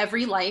of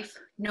every life,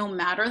 no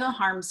matter the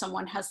harm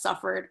someone has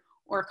suffered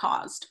or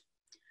caused.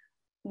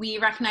 We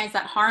recognize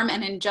that harm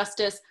and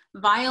injustice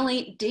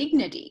violate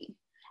dignity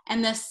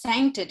and the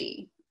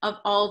sanctity of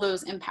all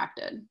those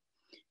impacted.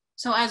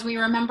 So as we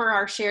remember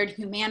our shared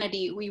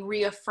humanity, we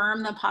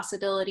reaffirm the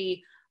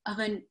possibility of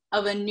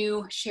a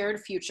new shared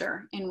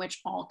future in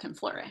which all can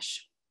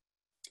flourish.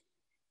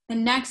 The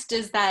next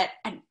is that,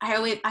 and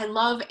I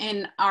love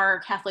in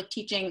our Catholic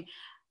teaching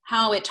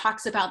how it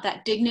talks about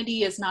that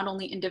dignity is not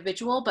only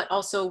individual, but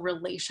also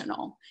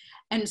relational.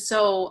 And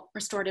so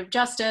restorative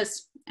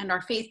justice and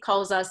our faith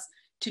calls us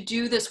to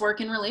do this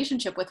work in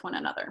relationship with one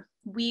another.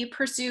 We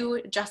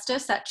pursue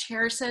justice that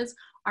cherishes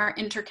our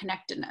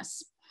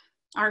interconnectedness.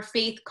 Our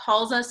faith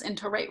calls us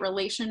into right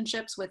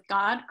relationships with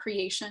God,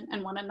 creation,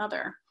 and one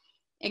another.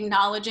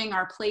 Acknowledging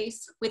our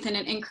place within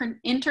an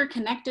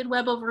interconnected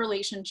web of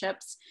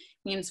relationships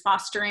means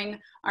fostering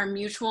our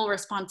mutual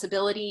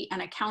responsibility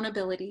and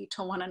accountability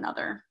to one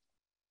another.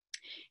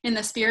 In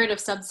the spirit of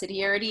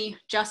subsidiarity,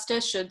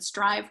 justice should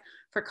strive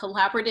for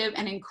collaborative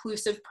and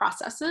inclusive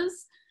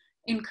processes,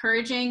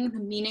 encouraging the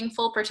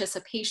meaningful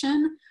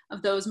participation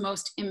of those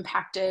most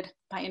impacted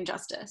by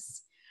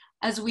injustice.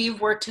 As we've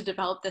worked to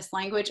develop this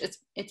language,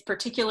 it's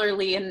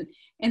particularly in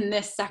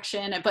this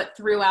section, but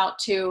throughout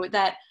too,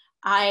 that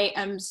I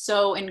am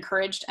so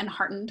encouraged and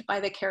heartened by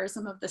the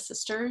charism of the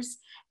sisters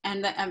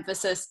and the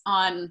emphasis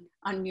on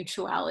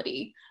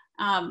mutuality.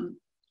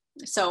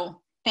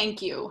 So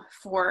thank you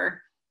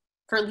for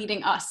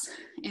leading us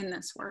in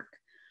this work.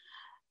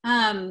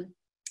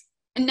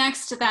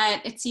 Next,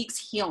 that it seeks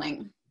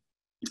healing.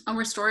 A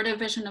restorative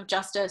vision of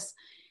justice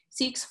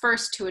seeks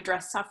first to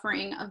address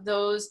suffering of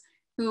those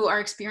who are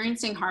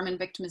experiencing harm and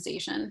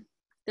victimization.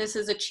 This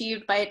is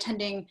achieved by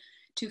attending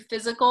to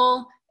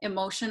physical,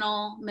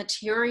 emotional,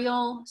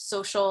 material,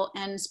 social,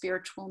 and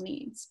spiritual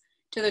needs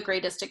to the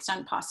greatest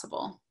extent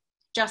possible.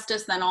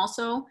 Justice then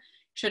also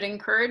should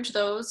encourage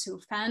those who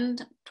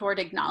fend toward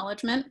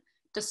acknowledgement,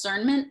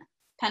 discernment,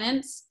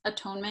 penance,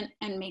 atonement,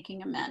 and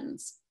making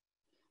amends.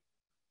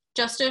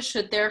 Justice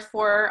should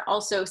therefore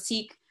also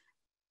seek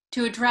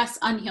to address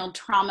unhealed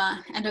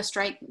trauma and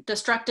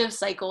destructive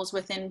cycles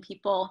within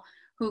people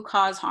who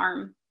cause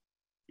harm,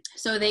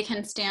 so they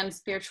can stand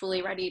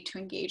spiritually ready to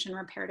engage in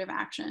reparative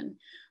action.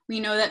 We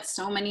know that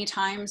so many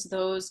times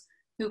those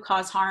who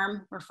cause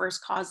harm were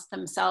first caused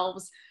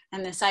themselves,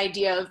 and this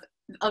idea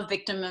of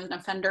victim and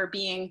offender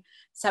being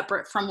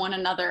separate from one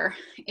another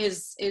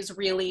is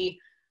really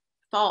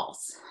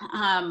false.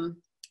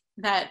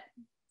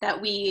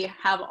 That we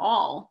have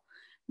all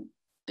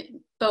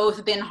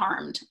both been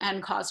harmed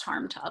and caused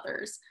harm to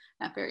others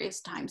at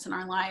various times in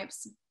our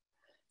lives.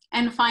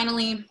 And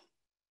finally,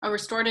 a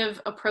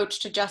restorative approach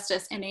to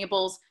justice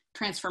enables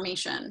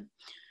transformation.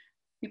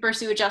 We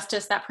pursue a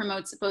justice that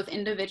promotes both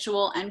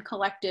individual and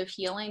collective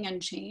healing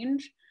and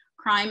change.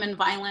 Crime and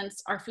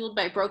violence are fueled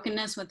by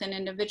brokenness within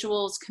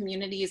individuals,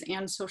 communities,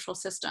 and social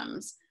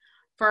systems.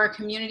 For our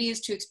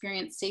communities to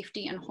experience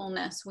safety and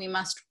wholeness, we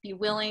must be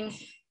willing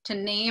to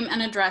name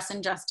and address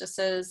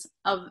injustices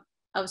of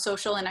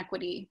social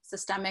inequity,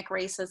 systemic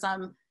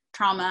racism,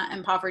 trauma,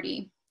 and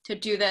poverty. To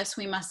do this,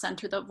 we must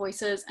center the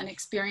voices and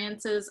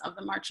experiences of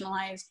the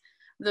marginalized,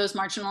 those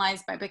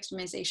marginalized by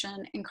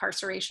victimization,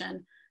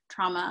 incarceration,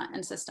 trauma,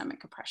 and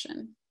systemic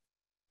oppression.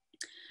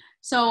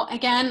 So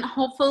again,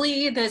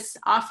 hopefully this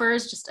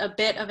offers just a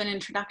bit of an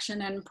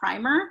introduction and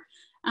primer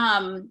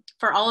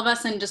for all of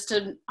us, and just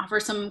to offer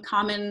some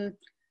common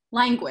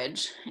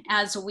language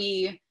as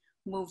we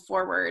move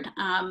forward.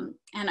 And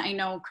I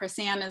know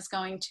Krisanne is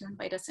going to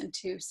invite us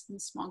into some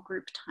small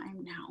group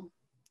time now.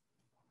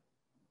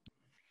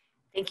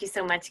 Thank you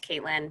so much,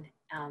 Caitlin,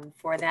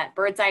 for that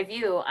bird's eye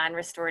view on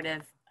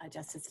restorative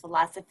justice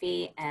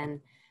philosophy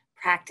and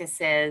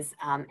practices,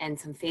 and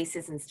some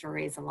faces and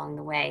stories along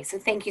the way. So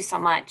thank you so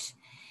much.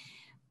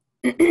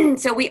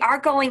 So we are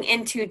going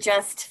into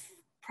just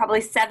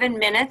probably 7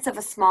 minutes of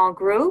a small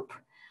group.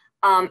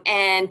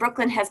 And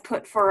Brooklyn has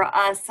put for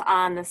us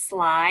on the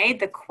slide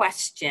the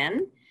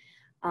question.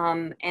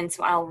 And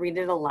so I'll read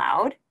it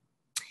aloud.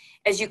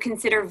 As you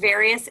consider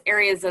various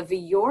areas of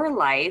your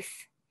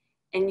life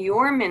and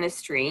your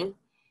ministry,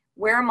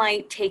 where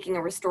might taking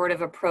a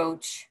restorative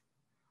approach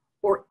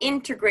or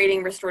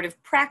integrating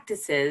restorative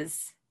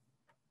practices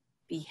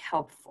be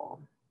helpful?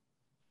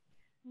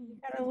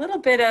 We've got a little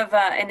bit of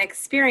an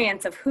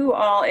experience of who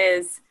all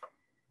is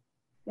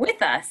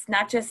with us,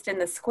 not just in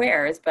the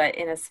squares, but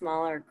in a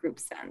smaller group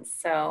sense.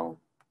 So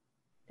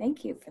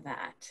thank you for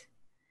that.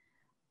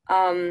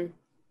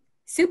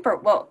 Super.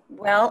 Well,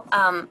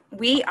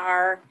 we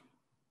are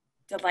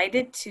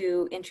delighted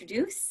to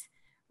introduce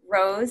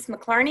Rose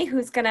McLarney,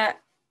 who's going to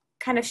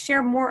kind of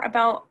share more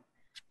about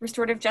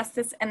restorative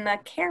justice and the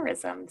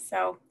charism.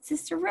 So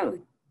Sister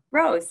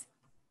Rose.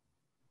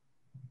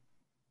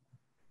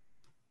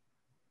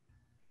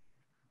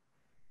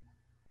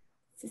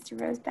 Sister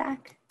Rose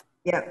back.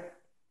 Yep.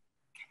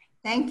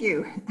 Thank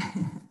you.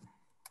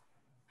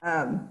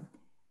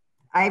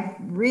 I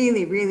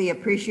really, really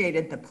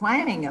appreciated the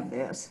planning of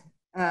this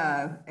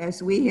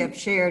as we have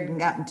shared and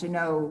gotten to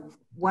know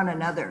one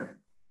another.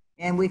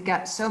 And we've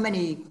got so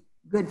many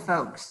good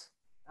folks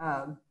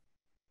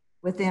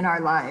within our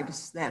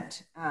lives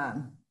that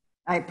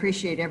I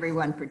appreciate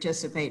everyone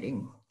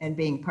participating and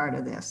being part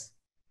of this.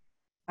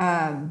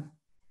 I'm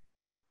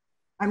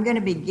going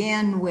to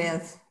begin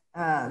with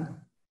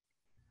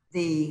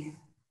the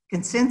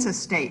consensus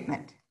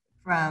statement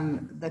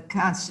from the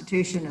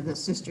Constitution of the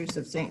Sisters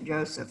of St.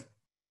 Joseph.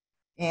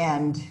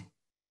 And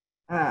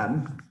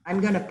I'm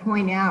going to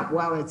point out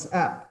while it's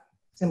up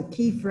some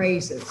key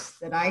phrases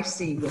that I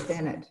see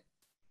within it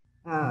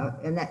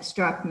and that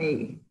struck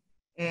me.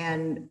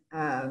 And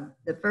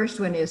the first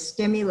one is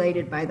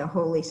stimulated by the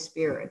Holy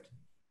Spirit.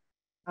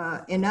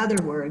 In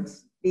other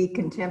words, be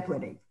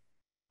contemplative.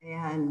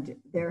 And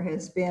there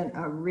has been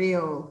a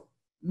real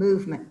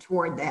movement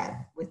toward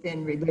that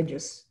within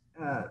religious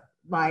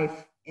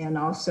life and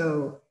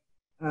also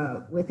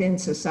within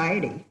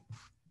society.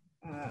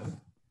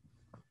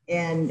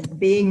 And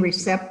being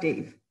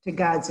receptive to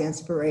God's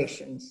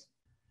inspirations.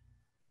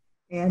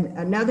 And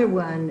another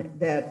one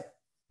that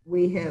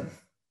we have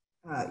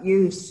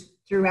used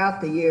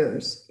throughout the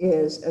years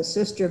is a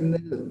sister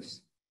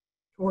moves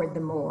toward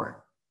the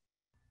more.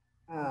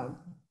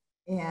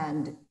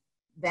 And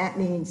that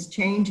means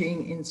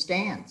changing in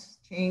stance,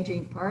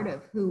 changing part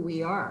of who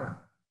we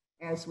are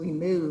as we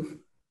move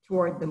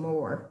toward the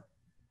more.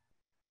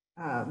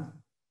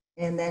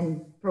 And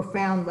then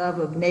profound love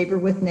of neighbor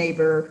with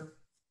neighbor,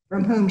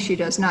 from whom she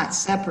does not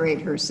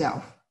separate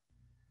herself.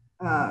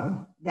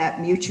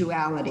 That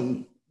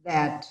mutuality,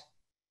 that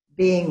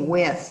being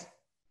with,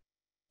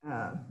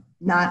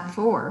 not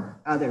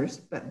for others,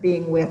 but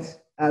being with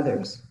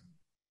others.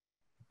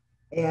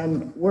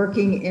 And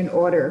working in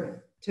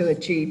order to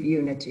achieve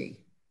unity,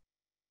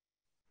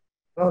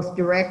 both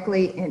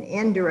directly and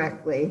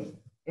indirectly.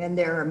 And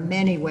there are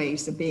many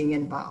ways of being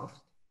involved.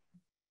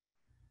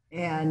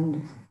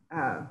 And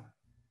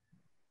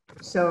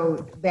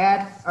so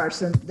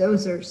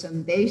those are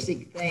some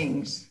basic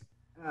things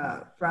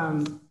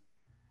from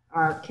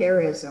our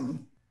charism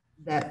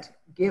that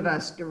give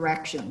us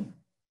direction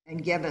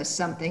and give us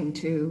something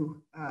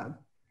to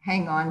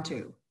hang on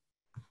to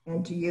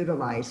and to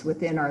utilize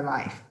within our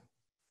life.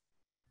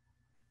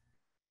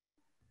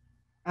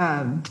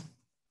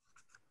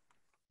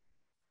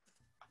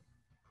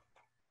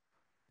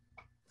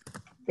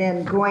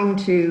 Then going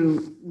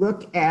to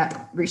look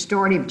at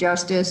restorative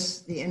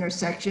justice, the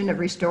intersection of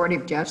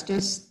restorative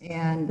justice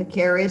and the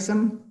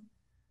charism.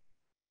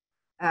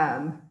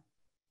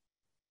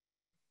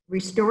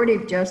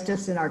 Restorative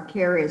justice and our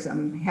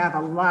charism have a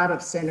lot of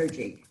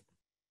synergy.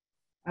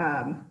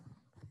 I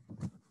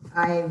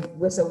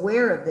was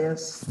aware of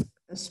this,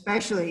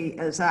 especially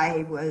as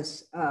I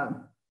was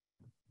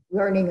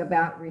learning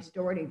about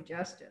restorative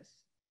justice.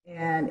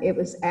 And it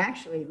was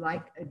actually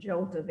like a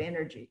jolt of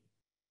energy.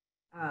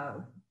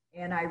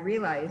 And I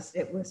realized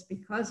it was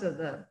because of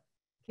the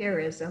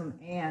charism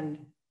and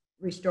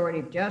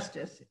restorative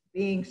justice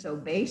being so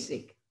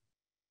basic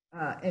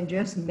and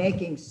just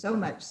making so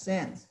much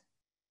sense.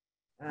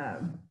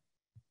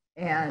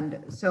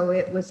 And so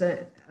it was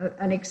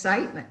an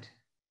excitement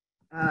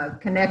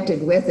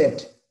connected with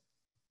it.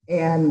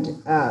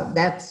 And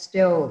that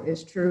still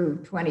is true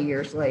 20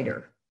 years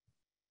later.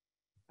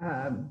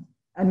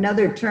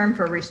 Another term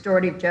for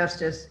restorative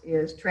justice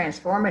is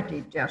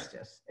transformative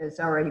justice. It's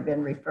already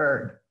been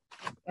referred.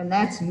 And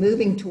that's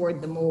moving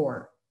toward the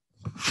more.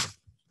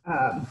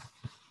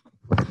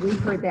 We've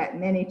heard that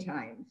many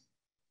times.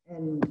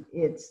 And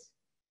it's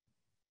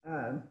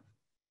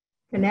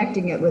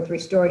connecting it with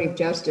restorative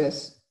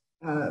justice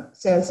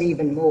says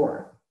even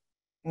more.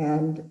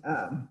 And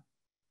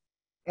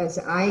as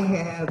I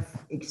have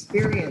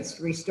experienced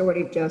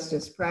restorative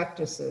justice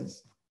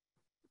practices,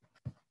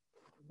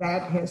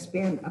 that has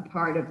been a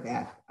part of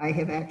that. I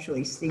have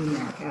actually seen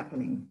that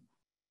happening.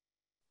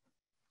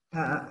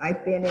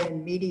 I've been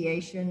in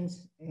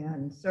mediations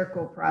and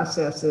circle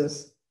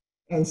processes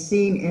and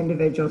seen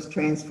individuals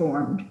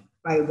transformed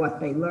by what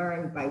they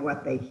learn, by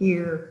what they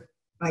hear,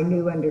 by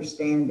new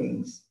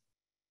understandings.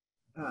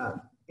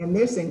 And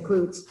this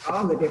includes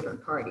all the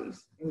different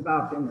parties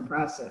involved in the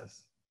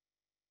process.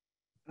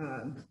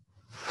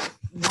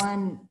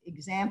 One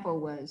example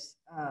was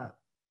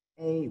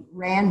a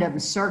random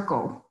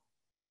circle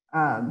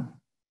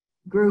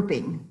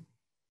grouping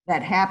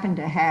that happened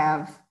to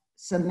have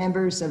some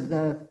members of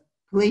the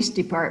police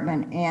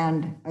department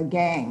and a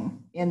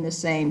gang in the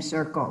same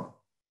circle.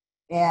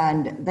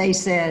 And they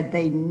said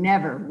they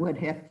never would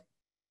have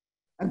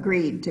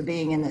agreed to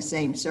being in the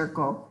same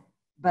circle,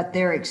 but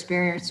their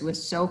experience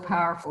was so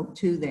powerful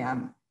to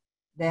them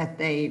that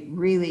they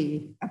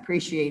really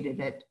appreciated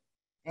it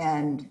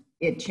and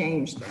it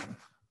changed them.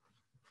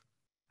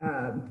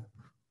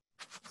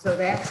 So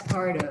that's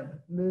part of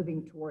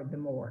moving toward the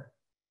more.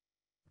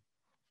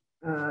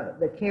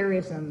 The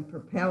charism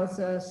propels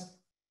us.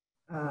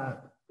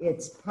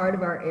 It's part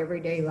of our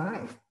everyday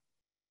life.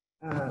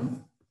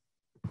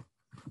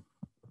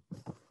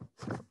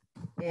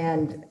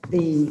 And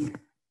the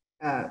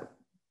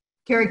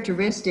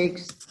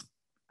characteristics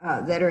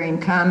that are in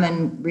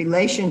common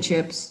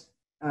relationships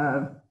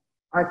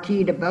are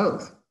key to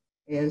both,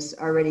 as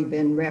already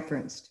been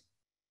referenced.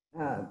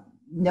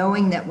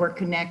 Knowing that we're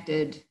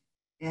connected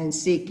and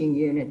seeking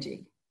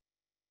unity.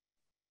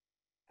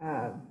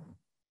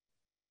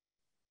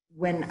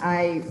 When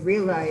I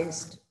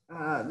realized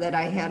that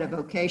I had a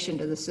vocation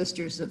to the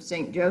Sisters of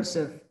St.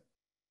 Joseph,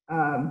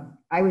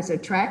 I was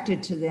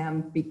attracted to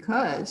them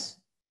because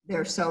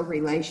they're so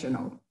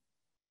relational.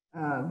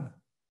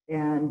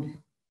 And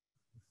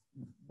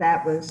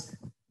that was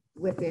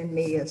within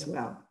me as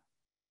well.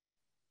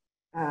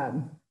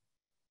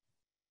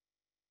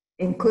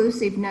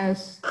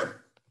 Inclusiveness,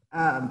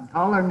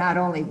 all are not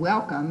only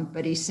welcome,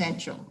 but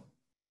essential.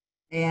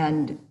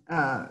 And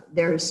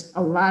there's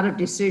a lot of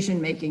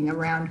decision-making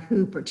around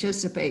who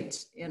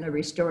participates in a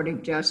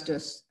restorative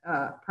justice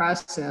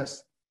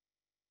process,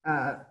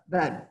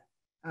 but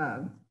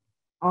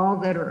all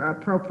that are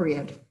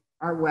appropriate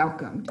are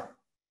welcomed.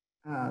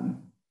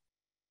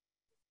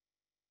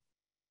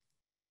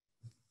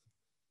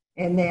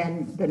 And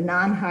then the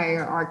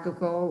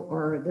non-hierarchical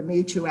or the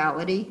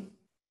mutuality,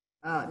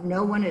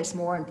 no one is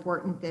more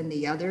important than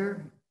the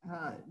other.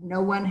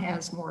 No one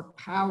has more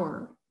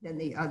power than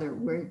the other.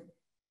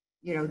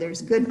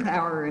 There's good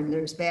power and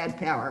there's bad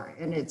power,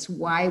 and it's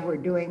why we're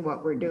doing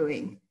what we're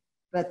doing.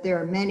 But there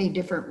are many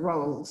different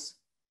roles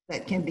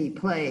that can be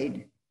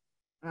played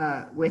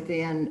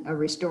within a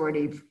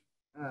restorative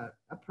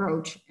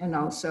approach and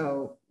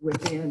also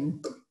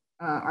within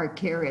our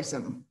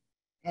charism.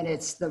 And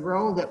it's the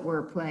role that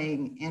we're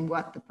playing and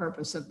what the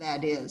purpose of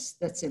that is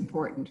that's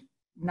important,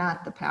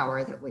 not the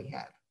power that we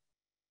have.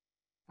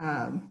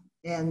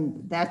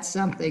 And that's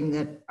something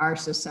that our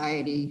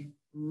society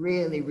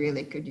really,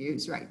 really could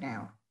use right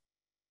now.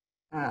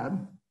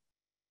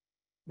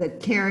 The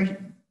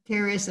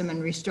charism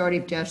and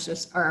restorative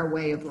justice are a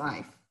way of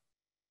life.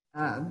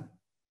 I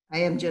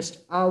am just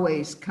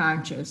always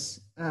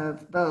conscious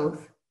of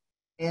both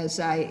as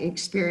I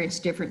experience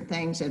different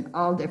things in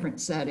all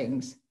different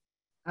settings,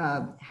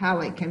 how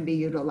it can be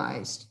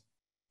utilized,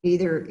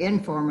 either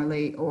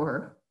informally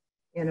or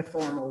in a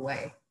formal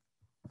way.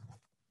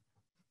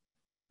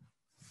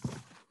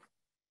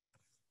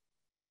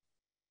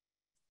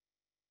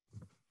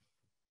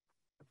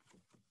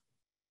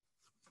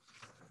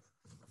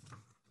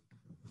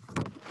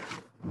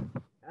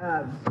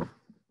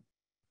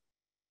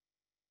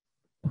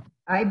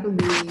 I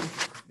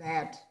believe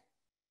that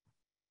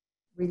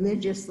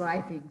religious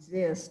life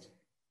exists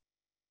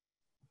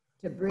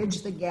to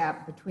bridge the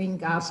gap between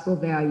gospel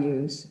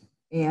values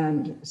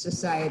and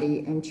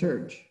society and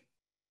church.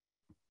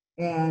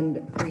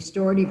 And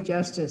restorative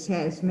justice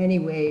has many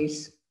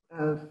ways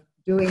of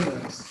doing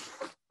this.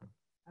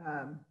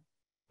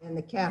 And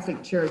the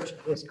Catholic Church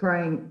is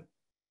crying,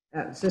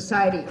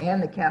 society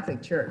and the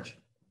Catholic Church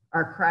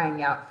are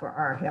crying out for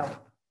our help.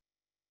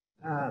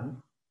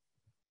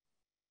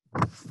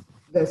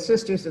 The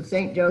Sisters of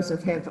St.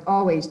 Joseph have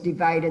always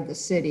divided the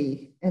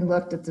city and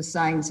looked at the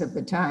signs of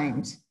the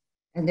times.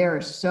 And there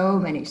are so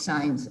many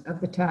signs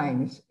of the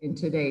times in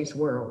today's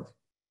world.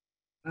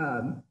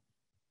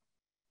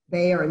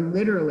 They are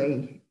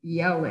literally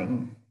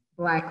yelling,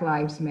 Black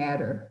Lives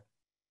Matter,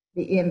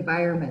 the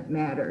environment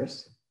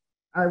matters,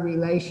 our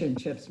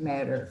relationships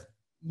matter,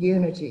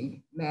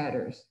 unity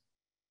matters.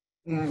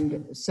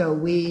 And so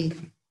we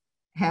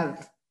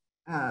have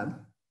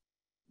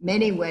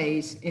many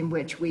ways in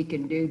which we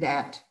can do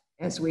that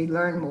as we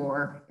learn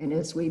more and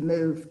as we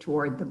move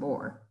toward the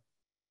more.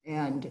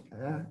 And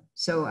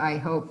so I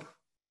hope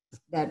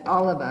that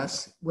all of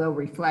us will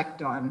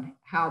reflect on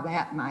how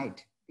that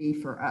might be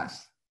for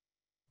us.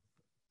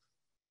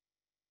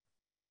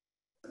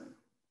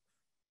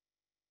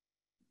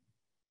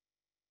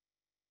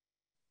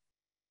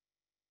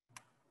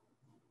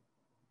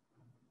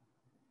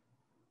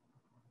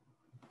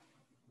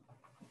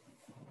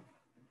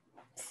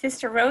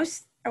 Sister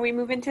Rose, are we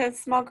moving to a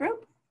small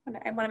group?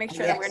 I want to make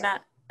sure Yes. that we're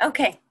not.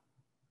 Okay.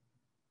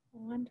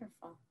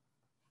 Wonderful.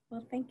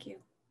 Well, thank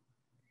you.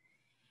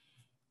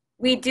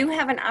 We do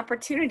have an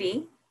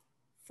opportunity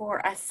for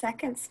a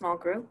second small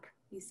group.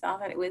 You saw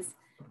that it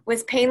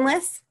was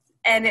painless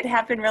and it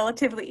happened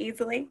relatively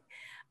easily.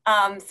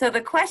 So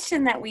the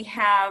question that we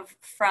have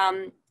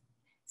from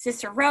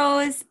Sister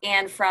Rose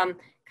and from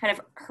kind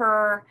of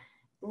her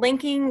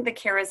linking the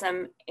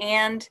charism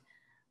and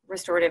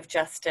restorative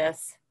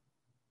justice,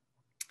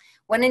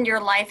 when in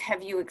your life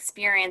have you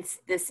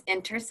experienced this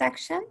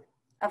intersection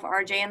of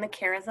RJ and the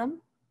charism?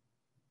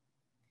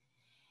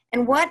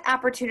 And what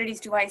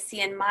opportunities do I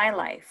see in my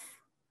life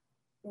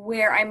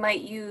where I might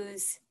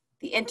use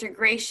the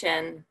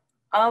integration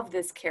of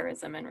this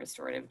charism and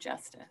restorative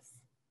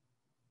justice?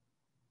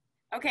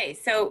 Okay,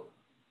 so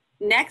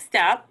next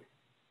up,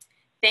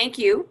 thank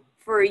you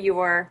for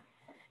your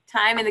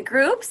time in the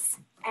groups.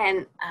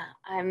 And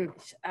I'm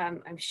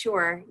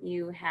sure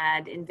you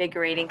had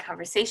invigorating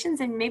conversations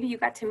and maybe you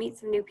got to meet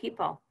some new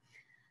people.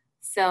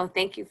 So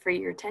thank you for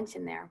your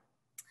attention there.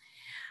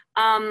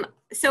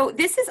 So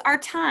this is our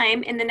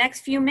time in the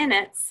next few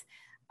minutes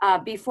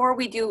before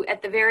we do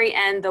at the very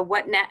end the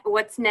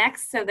what's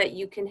next, so that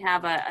you can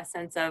have a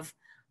sense of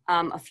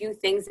a few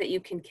things that you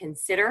can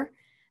consider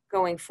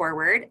going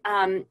forward.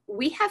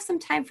 We have some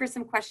time for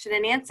some question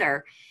and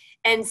answer.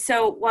 And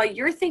so while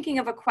you're thinking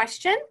of a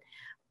question,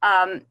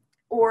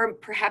 or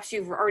perhaps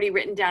you've already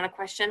written down a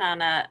question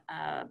on a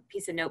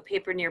piece of note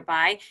paper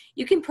nearby,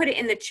 you can put it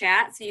in the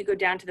chat. So you go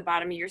down to the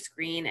bottom of your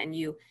screen and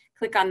you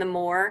click on the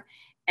more,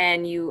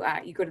 and you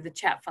go to the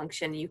chat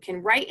function. You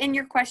can write in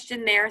your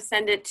question there,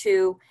 send it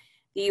to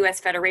the U.S.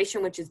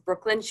 Federation, which is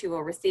Brooklyn. She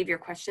will receive your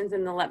questions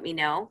and they'll let me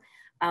know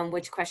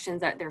which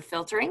questions that they're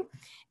filtering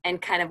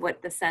and kind of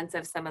what the sense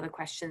of some of the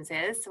questions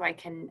is, so I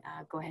can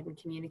go ahead and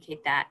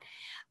communicate that.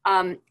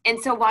 And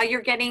so while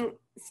you're getting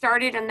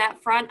started on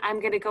that front, I'm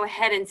going to go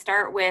ahead and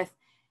start with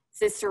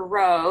Sister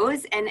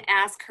Rose and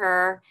ask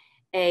her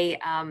a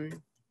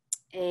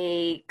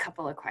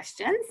couple of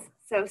questions.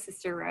 So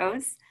Sister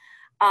Rose,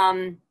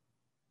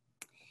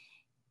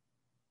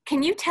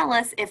 can you tell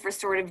us if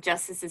restorative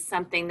justice is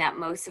something that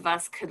most of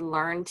us could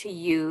learn to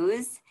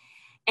use?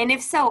 And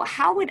if so,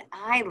 how would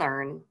I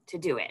learn to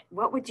do it?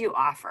 What would you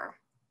offer?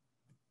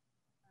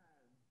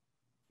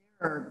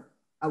 There are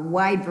a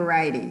wide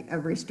variety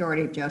of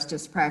restorative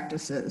justice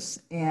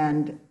practices,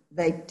 and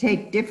they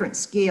take different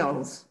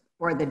skills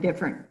for the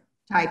different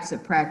types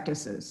of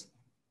practices.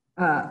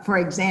 For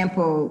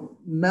example,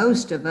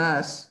 most of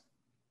us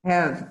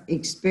have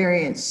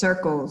experienced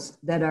circles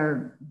that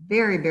are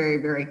very, very,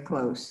 very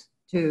close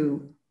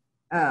to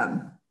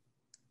the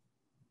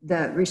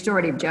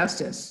restorative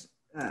justice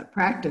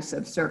practice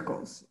of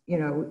circles. You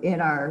know, in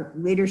our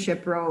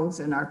leadership roles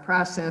and our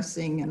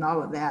processing and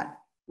all of that,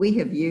 we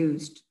have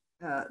used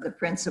the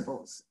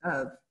principles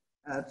of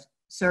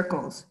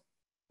circles.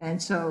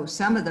 And so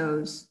some of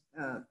those,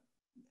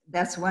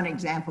 that's one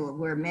example of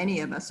where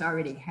many of us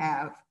already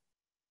have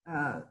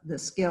the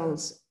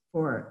skills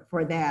for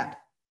that.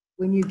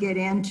 When you get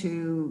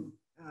into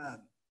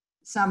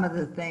some of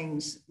the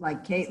things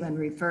like Caitlin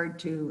referred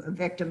to, a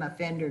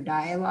victim-offender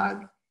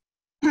dialogue,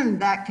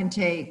 that can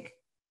take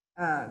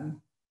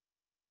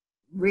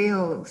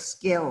real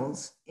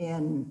skills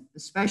in,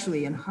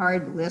 especially in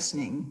hard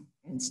listening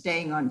and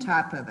staying on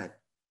top of it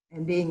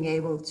and being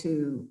able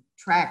to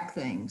track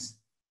things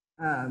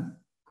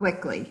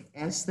quickly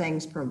as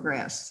things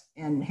progress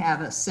and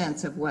have a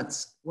sense of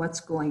what's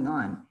going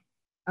on.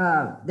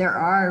 There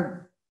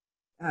are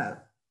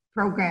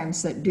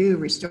programs that do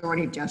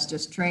restorative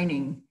justice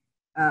training.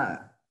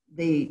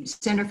 The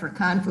Center for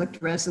Conflict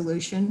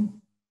Resolution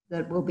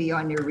that will be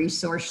on your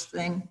resource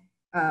thing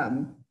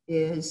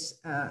is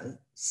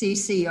ccrkc.org.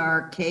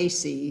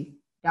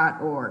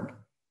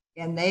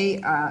 And they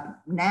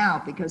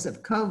now, because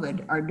of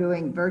COVID, are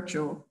doing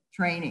virtual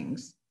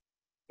trainings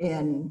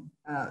in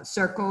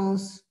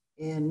circles,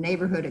 in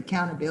neighborhood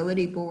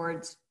accountability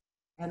boards,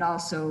 and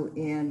also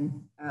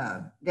in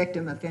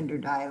victim offender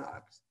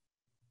dialogues.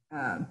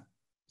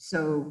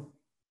 So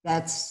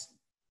that's,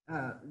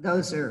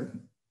 those are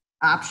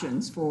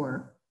options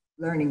for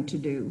learning to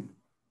do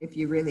if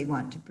you really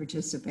want to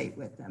participate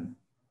with them.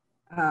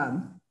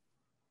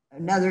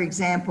 Another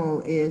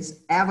example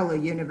is Avila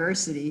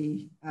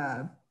University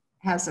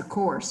has a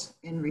course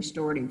in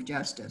restorative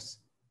justice.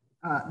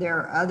 There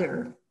are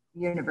other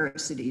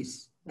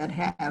universities that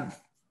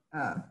have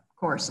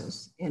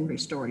courses in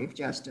restorative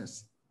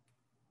justice.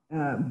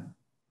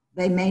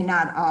 They may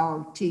not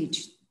all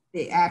teach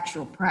the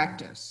actual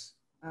practice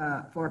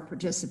for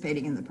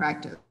participating in the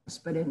practice,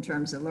 but in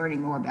terms of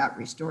learning more about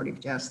restorative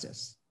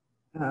justice,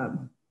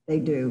 they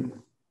do.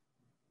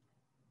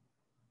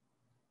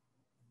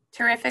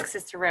 Terrific,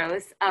 Sister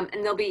Rose. And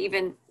there'll be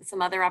even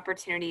some other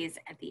opportunities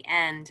at the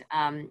end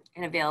and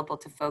available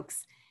to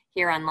folks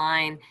here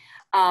online.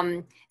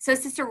 So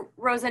Sister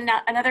Rose,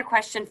 another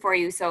question for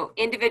you. So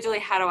individually,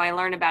 how do I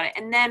learn about it?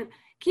 And then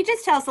can you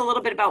just tell us a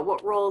little bit about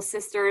what role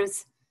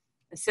sisters,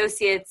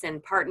 associates,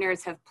 and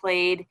partners have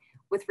played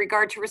with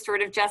regard to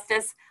restorative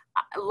justice?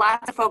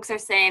 Lots of folks are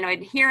saying, I've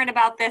been hearing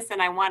about this and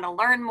I want to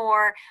learn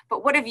more,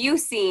 but what have you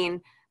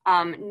seen,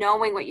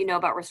 knowing what you know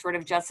about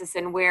restorative justice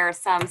and where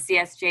some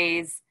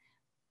CSJs,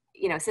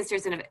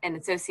 sisters and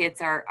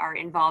associates are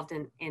involved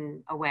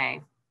in a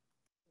way?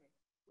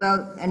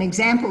 Well, an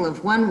example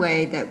of one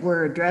way that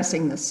we're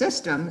addressing the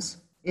systems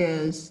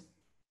is,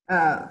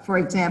 for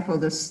example,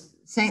 the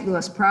St.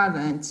 Louis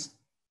province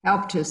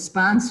helped to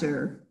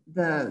sponsor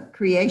the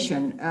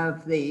creation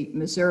of the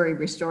Missouri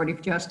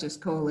Restorative Justice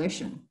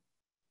Coalition,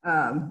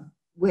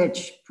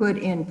 which put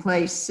in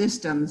place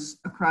systems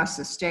across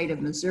the state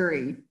of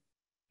Missouri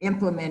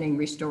implementing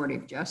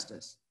restorative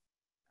justice.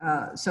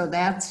 So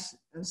that's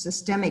a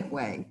systemic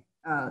way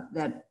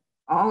that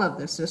all of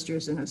the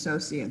sisters and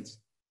associates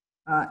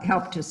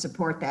help to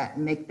support that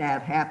and make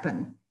that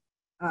happen.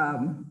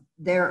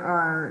 There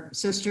are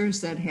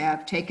sisters that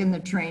have taken the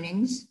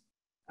trainings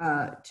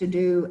to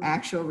do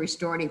actual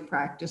restorative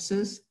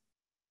practices.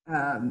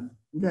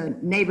 The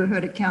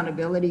neighborhood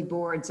accountability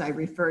boards I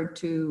referred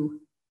to,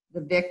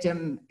 the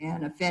victim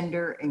and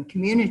offender and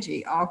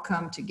community all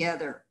come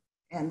together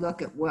and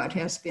look at what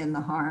has been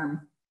the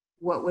harm,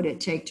 what would it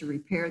take to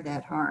repair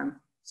that harm.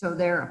 So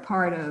they're a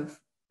part of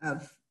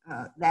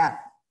that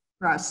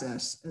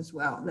process as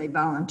well. They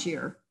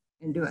volunteer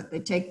and do it. They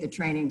take the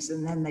trainings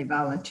and then they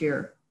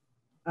volunteer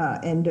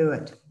and do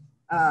it.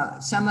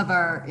 Some of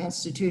our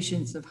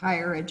institutions of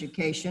higher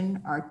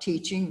education are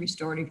teaching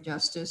restorative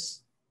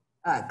justice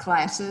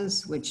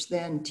classes, which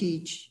then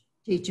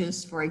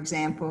teaches, for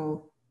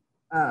example,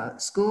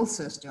 school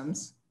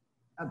systems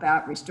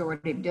about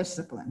restorative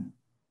discipline,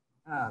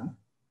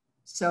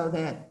 so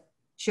that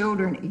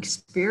children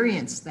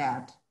experience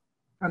that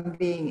from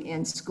being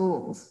in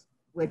schools,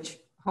 which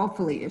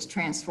hopefully is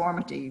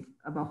transformative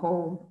of a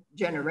whole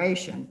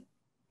generation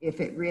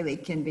if it really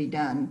can be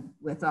done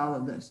with all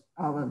of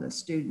the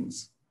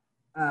students.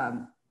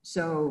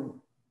 So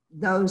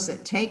those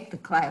that take the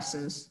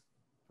classes,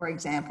 for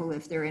example,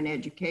 if they're in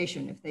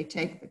education, if they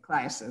take the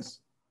classes,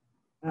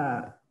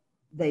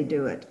 they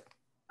do it.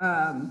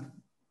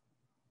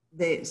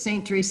 The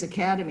St. Teresa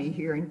Academy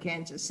here in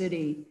Kansas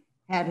City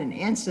had an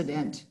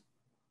incident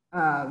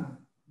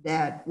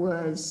that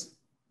was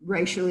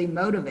racially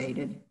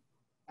motivated,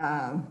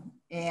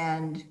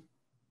 and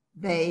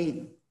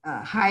they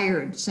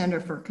hired Center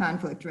for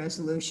Conflict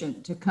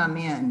Resolution to come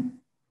in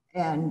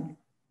and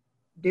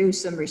do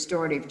some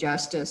restorative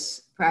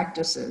justice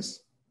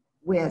practices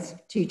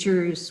with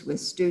teachers, with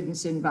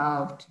students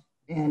involved,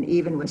 and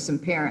even with some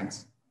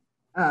parents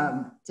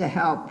to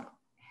help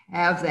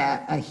have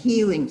that a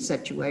healing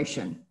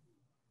situation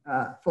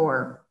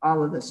for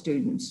all of the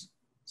students.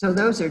 So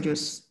those are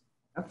just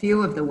a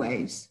few of the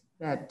ways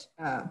that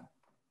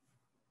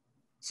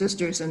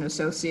sisters and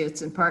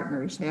associates and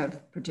partners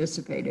have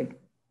participated.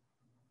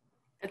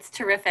 That's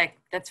terrific.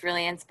 That's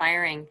really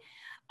inspiring.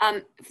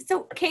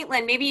 So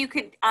Caitlin, maybe you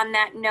could, on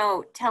that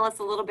note, tell us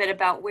a little bit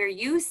about where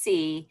you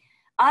see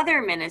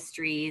other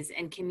ministries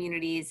and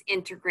communities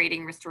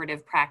integrating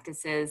restorative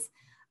practices,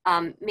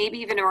 maybe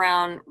even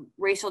around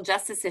racial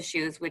justice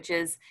issues, which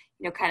is,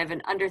 kind of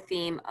an under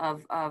theme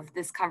of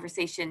this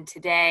conversation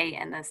today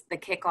and the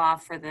kickoff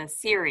for the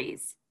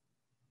series.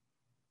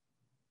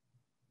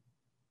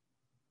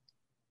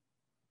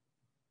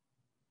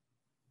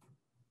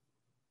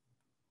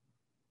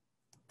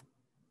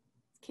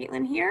 Is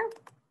Caitlin here?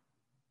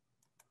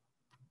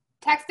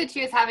 Texted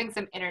she was having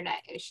some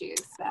internet issues.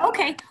 So.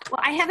 Okay. Well,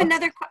 I have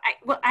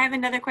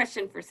another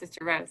question for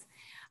Sister Rose.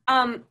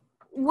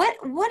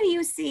 What do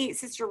you see,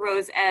 Sister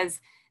Rose, as,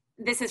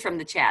 this is from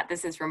the chat,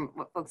 this is from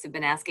what folks have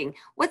been asking,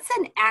 what's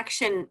an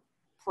action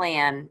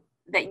plan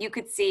that you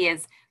could see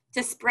as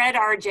to spread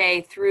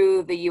RJ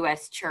through the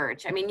U.S.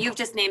 church? I mean, you've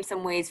just named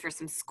some ways for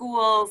some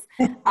schools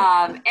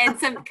and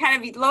some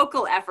kind of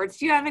local efforts.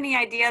 Do you have any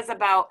ideas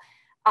about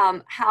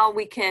how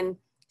we can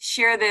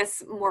share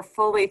this more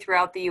fully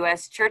throughout the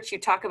U.S. church? You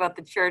talk about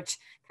the church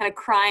kind of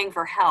crying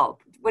for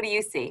help. What do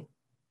you see?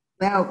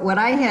 Well, what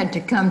I had to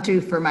come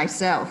to for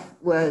myself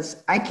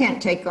was I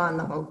can't take on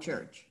the whole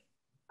church.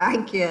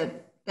 I can't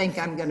think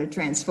I'm going to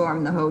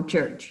transform the whole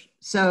church.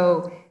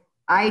 So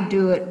I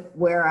do it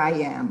where I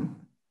am.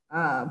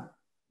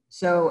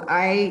 So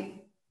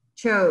I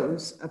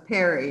chose a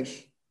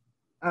parish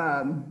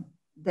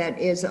that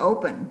is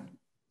open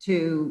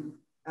to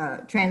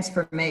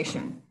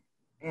transformation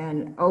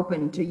and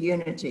open to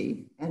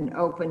unity and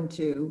open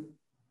to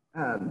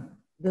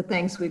the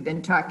things we've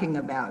been talking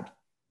about.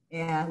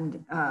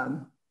 And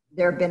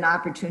there have been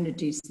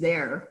opportunities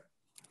there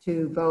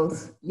to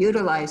both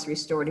utilize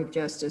restorative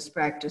justice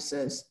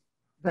practices,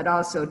 but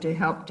also to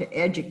help to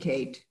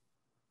educate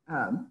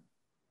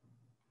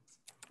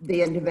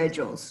the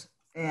individuals.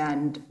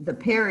 And the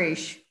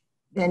parish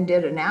then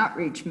did an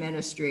outreach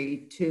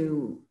ministry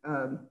to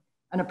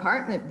an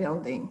apartment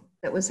building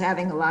that was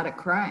having a lot of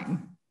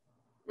crime.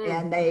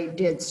 And they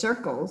did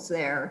circles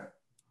there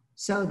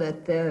so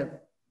that the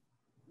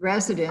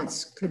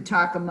residents could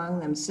talk among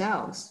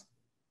themselves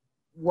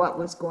what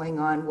was going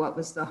on, what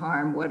was the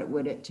harm, what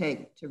would it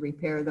take to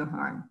repair the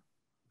harm.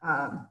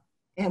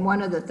 And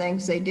one of the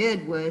things they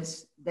did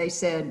was they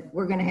said,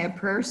 we're going to have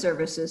prayer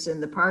services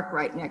in the park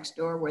right next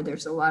door where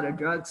there's a lot of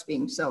drugs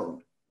being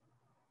sold.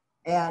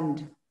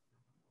 And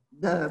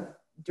the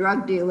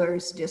drug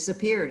dealers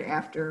disappeared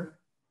after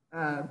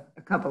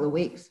a couple of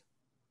weeks.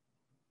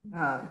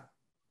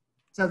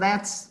 So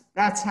that's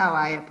how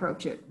I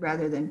approach it,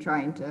 rather than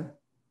trying to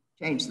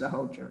change the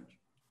whole church.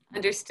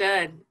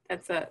 Understood.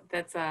 That's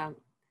the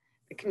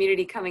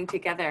community coming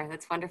together.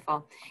 That's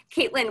wonderful.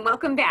 Caitlin,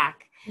 welcome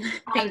back.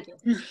 Thank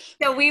you.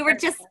 So we were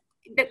just,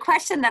 the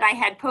question that I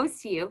had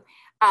posed to you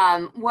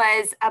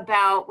was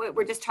about,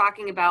 we're just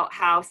talking about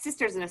how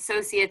sisters and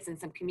associates and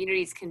some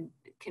communities can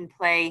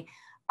play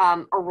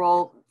a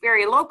role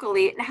very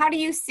locally. And how do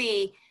you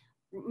see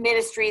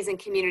ministries and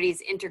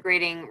communities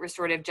integrating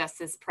restorative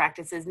justice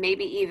practices,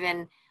 maybe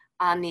even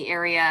on the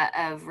area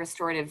of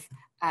restorative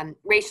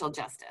racial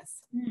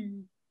justice?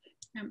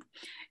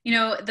 You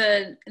know,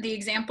 the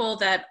example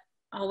that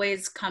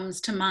always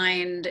comes to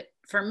mind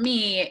for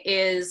me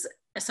is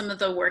some of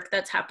the work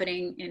that's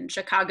happening in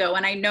Chicago.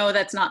 And I know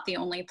that's not the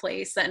only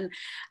place. And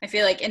I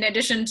feel like, in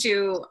addition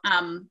to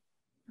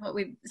what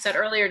we said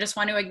earlier, just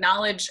want to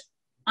acknowledge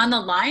on the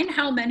line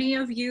how many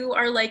of you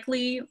are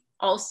likely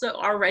also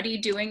already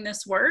doing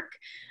this work,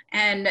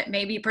 and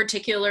maybe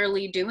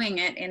particularly doing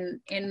it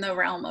in the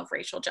realm of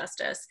racial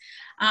justice.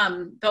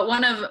 But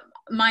one of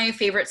my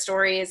favorite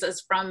stories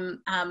is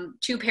from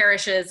two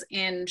parishes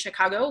in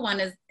Chicago. One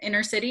is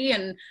inner city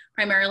and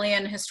primarily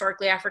and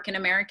historically African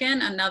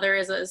American. Another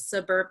is a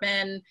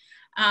suburban,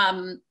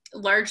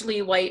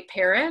 largely white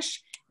parish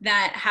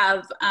that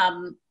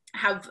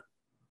have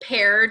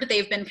paired.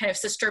 They've been kind of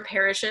sister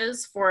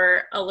parishes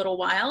for a little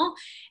while,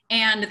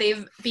 and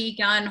they've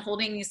begun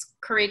holding these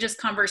courageous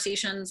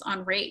conversations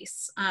on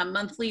race,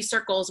 monthly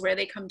circles where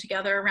they come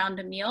together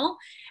around a meal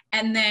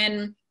and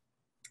then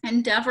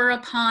endeavor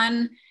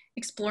upon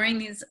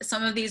exploring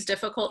some of these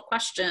difficult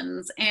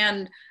questions.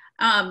 And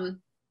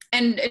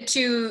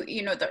to,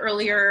 you know, the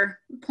earlier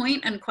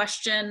point and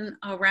question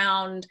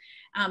around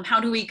how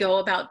do we go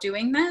about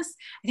doing this?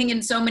 I think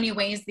in so many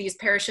ways these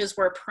parishes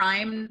were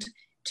primed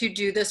to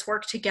do this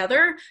work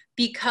together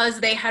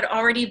because they had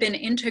already been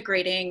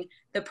integrating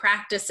the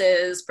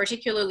practices,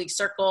 particularly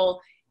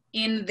circle,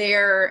 in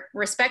their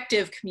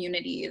respective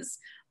communities.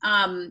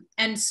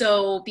 And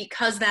so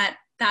because that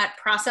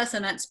process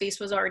and that space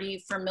was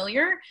already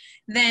familiar,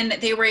 then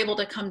they were able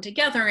to come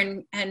together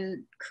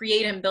and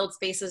create and build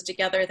spaces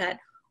together that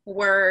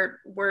were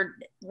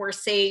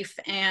safe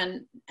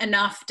and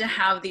enough to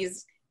have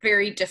these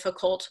very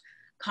difficult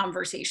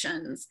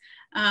conversations.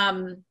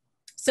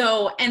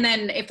 So, and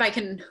then if I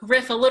can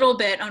riff a little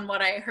bit on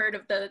what I heard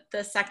of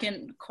the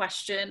second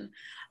question,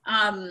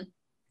 and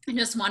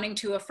just wanting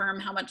to affirm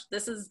how much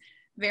this is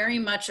very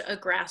much a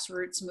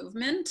grassroots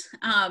movement,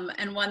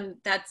 and one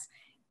that's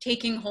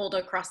taking hold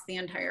across the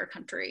entire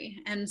country.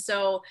 And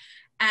so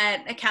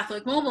at a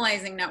Catholic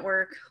Mobilizing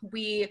Network,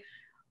 we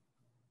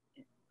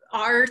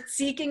are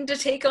seeking to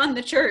take on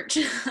the church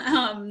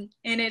in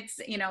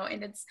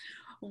its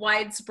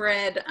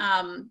widespread,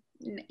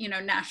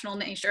 national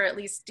nature, at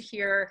least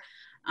here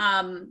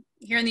in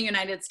the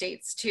United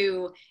States,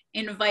 to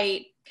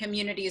invite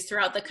communities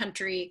throughout the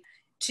country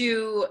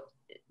to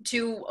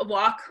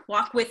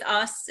walk with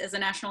us as a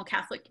national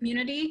Catholic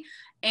community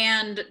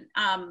and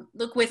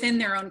look within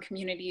their own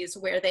communities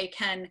where they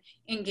can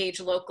engage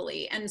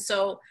locally. And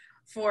so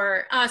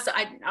for us,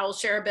 I'll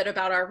share a bit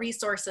about our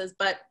resources,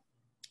 but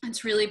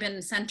it's really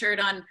been centered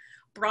on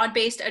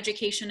broad-based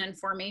education and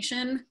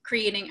formation,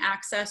 creating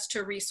access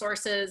to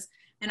resources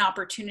and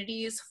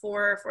opportunities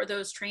for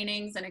those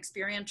trainings and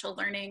experiential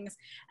learnings,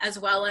 as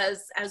well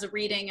as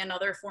reading and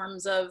other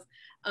forms of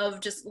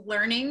just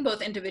learning,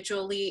 both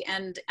individually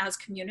and as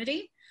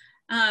community.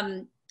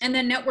 And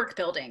then network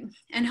building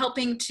and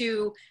helping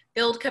to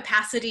build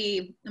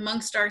capacity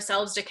amongst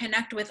ourselves to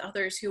connect with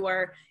others who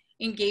are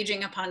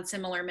engaging upon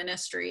similar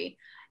ministry.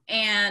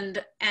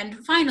 And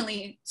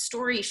finally,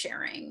 story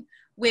sharing,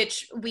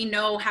 which we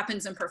know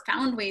happens in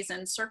profound ways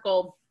in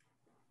Circle.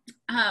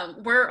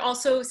 We're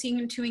also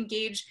seeking to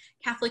engage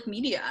Catholic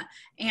media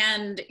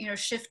and,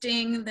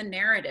 shifting the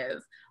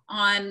narrative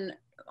on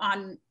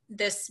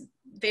this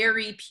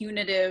very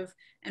punitive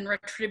and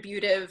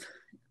retributive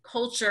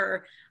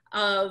culture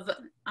of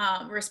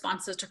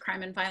responses to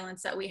crime and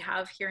violence that we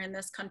have here in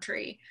this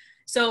country.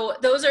 So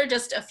those are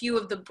just a few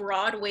of the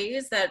broad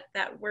ways that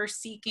we're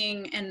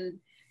seeking and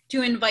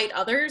to invite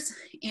others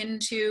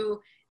into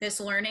this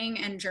learning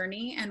and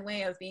journey and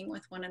way of being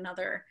with one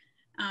another.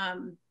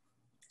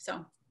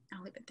 So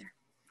I'll leave it there.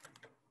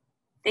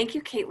 Thank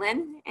you,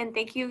 Caitlin, and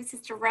thank you,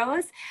 Sister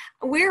Rose.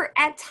 We're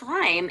at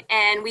time,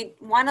 and we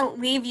want to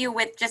leave you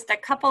with just a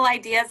couple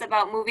ideas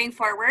about moving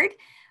forward.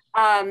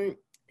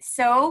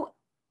 So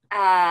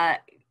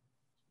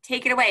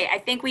take it away. I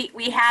think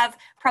we have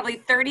probably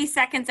 30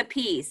 seconds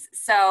apiece.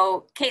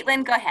 So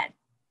Caitlin, go ahead.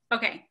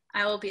 Okay,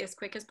 I will be as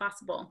quick as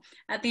possible.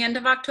 At the end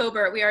of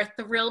October, we are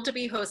thrilled to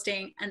be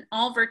hosting an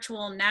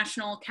all-virtual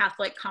National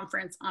Catholic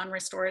Conference on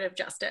Restorative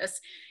Justice.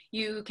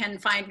 You can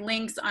find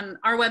links on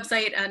our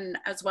website and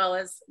as well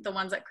as the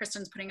ones that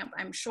Kristen's putting up,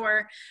 I'm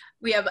sure.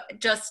 We have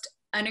just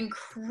an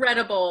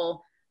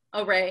incredible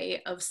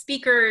array of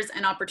speakers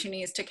and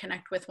opportunities to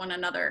connect with one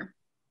another.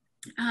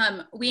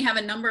 We have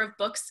a number of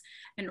books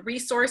and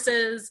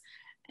resources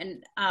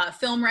and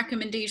film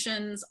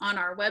recommendations on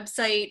our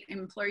website. I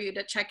implore you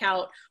to check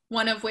out,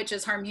 one of which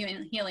is Harm,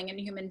 Healing, and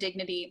Human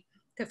Dignity,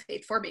 the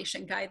Faith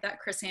Formation Guide that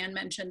Krisanne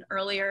mentioned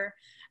earlier.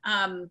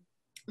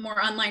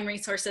 More online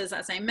resources,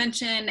 as I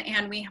mentioned,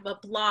 and we have a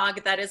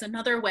blog that is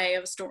another way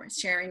of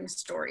sharing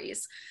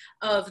stories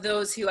of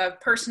those who have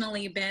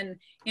personally been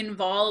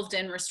involved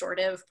in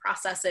restorative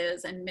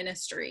processes and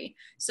ministry.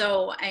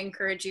 So I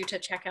encourage you to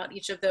check out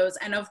each of those.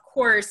 And of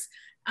course,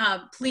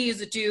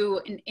 please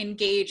do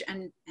engage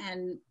and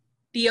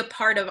be a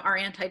part of our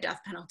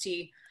anti-death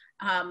penalty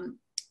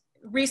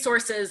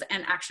resources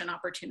and action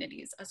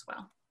opportunities as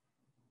well.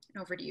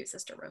 And over to you,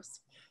 Sister Rose.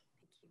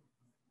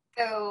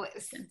 So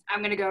I'm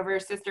going to go over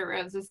Sister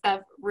Rose's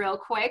stuff real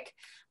quick.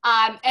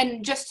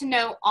 And just to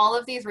note, all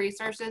of these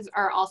resources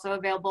are also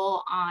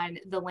available on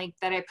the link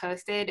that I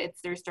posted.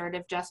 It's the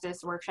Restorative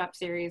Justice Workshop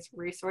Series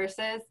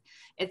resources.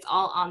 It's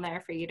all on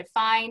there for you to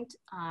find.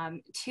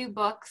 2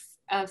 books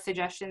of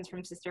suggestions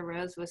from Sister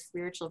Rose was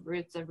Spiritual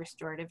Roots of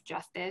Restorative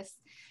Justice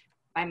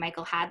by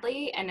Michael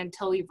Hadley and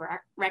Until We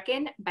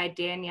Reckon by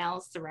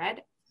Danielle Sered.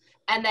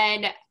 And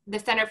then the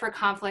Center for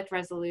Conflict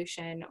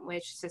Resolution,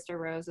 which Sister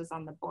Rose is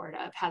on the board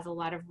of, has a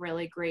lot of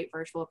really great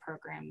virtual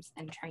programs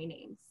and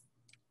trainings.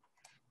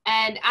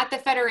 And at the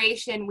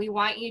Federation, we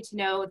want you to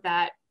know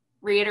that,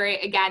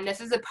 reiterate again, this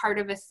is a part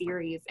of a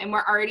series, and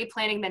we're already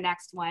planning the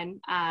next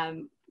one.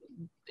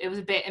 It was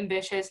a bit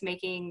ambitious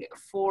making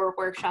 4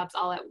 workshops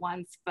all at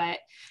once, but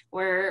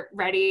we're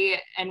ready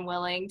and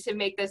willing to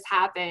make this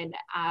happen.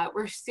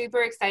 We're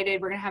super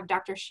excited. We're going to have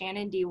Dr.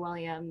 Shannon D.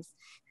 Williams,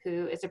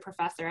 who is a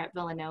professor at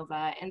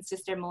Villanova, and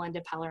Sister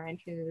Melinda Pellerin,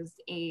 who's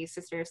a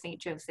Sister of St.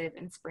 Joseph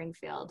in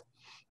Springfield.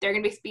 They're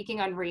going to be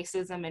speaking on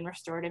racism and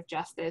restorative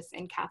justice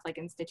in Catholic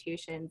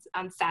institutions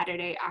on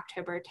Saturday,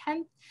 October 10th,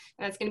 and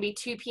that's going to be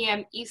 2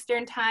 p.m.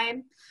 Eastern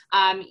Time.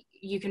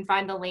 You can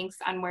find the links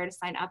on where to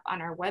sign up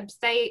on our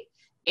website.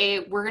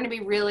 We're going to be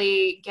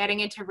really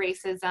getting into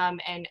racism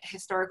and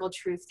historical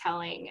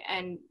truth-telling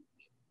and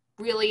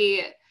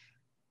really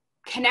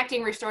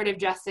connecting restorative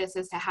justice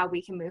as to how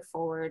we can move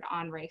forward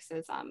on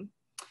racism.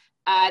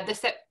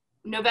 The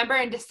November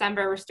and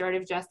December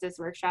restorative justice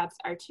workshops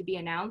are to be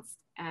announced,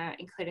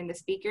 including the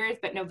speakers,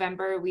 but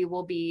November we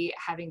will be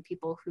having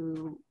people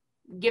who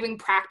giving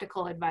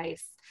practical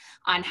advice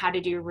on how to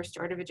do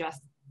restorative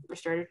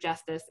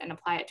justice and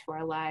apply it to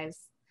our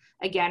lives.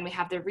 Again, we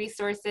have the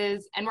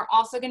resources, and we're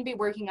also going to be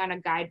working on a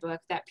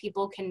guidebook that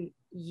people can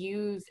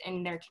use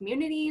in their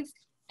communities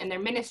and their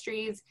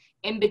ministries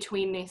in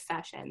between these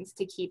sessions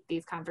to keep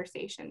these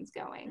conversations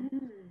going.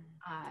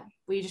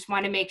 We just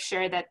want to make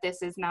sure that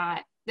this is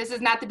not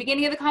the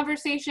beginning of the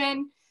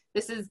conversation.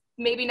 This is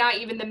maybe not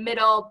even the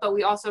middle, but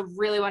we also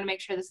really want to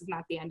make sure this is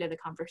not the end of the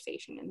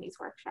conversation in these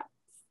workshops.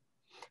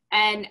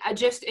 And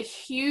just a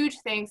huge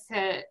thanks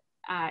to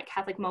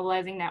Catholic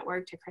Mobilizing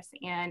Network, to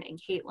Krisanne and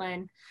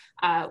Caitlin.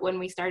 When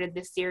we started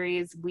this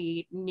series,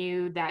 we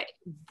knew that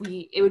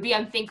it would be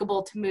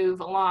unthinkable to move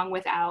along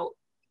without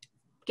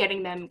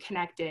getting them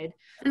connected.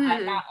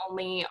 Not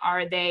only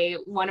are they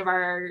one of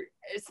our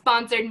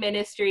sponsored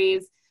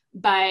ministries,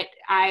 but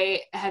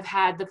I have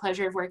had the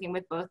pleasure of working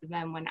with both of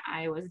them when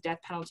I was death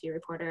penalty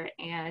reporter,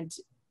 and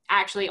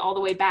actually all the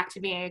way back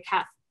to being a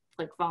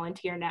Catholic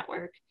volunteer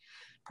network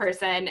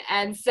person.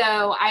 And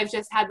so I've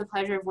just had the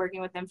pleasure of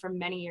working with them for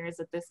many years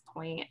at this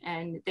point,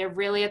 and they're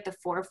really at the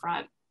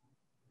forefront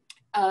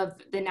of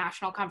the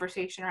national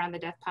conversation around the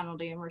death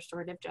penalty and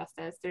restorative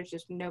justice. There's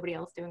just nobody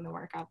else doing the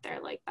work out there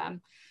like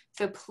them.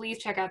 So please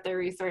check out their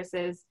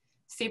resources.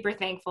 Super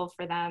thankful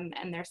for them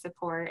and their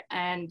support.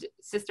 And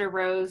Sister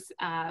Rose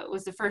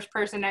was the first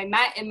person I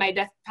met in my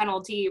death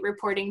penalty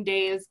reporting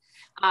days.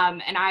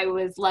 And I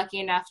was lucky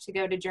enough to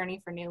go to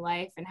Journey for New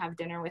Life and have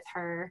dinner with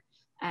her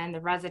and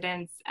the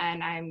residents.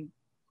 And I'm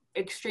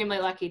extremely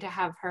lucky to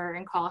have her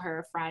and call her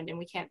a friend. And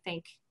we can't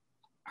thank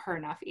her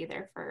enough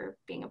either for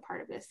being a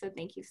part of this. So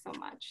thank you so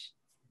much.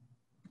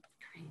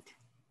 Great.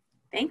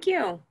 Thank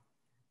you.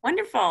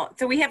 Wonderful.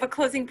 So we have a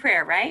closing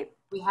prayer, right?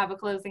 We have a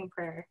closing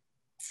prayer.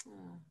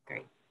 Oh,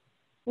 great.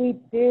 We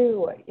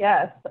do,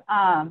 yes.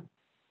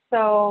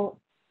 So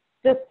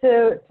just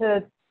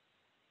to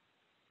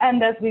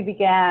end as we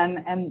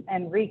began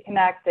and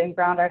reconnect and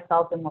ground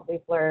ourselves in what we've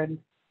learned,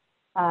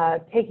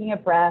 taking a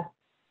breath,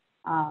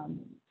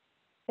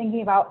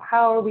 thinking about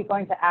how are we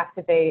going to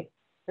activate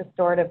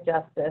restorative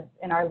justice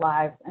in our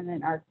lives and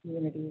in our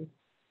communities,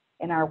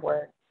 in our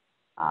work.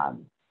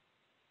 And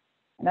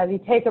as you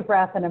take a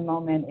breath in a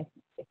moment,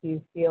 if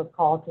you feel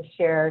called to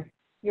share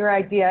your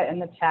idea in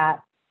the chat,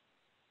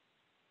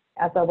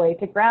 as a way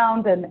to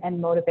ground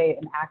and motivate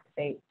and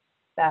activate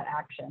that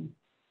action.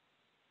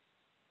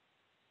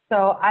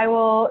 So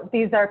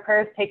these are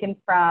prayers taken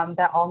from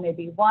That All May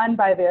Be One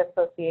by the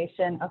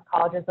Association of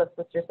Colleges of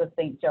Sisters of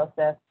St.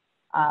 Joseph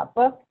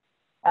book.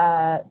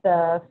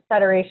 The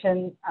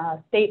Federation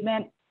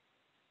statement,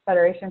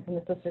 Federation from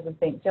the Sisters of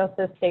St.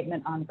 Joseph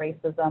statement on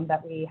racism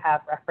that we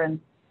have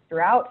referenced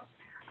throughout,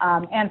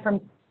 and from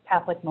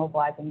Catholic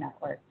Mobilizing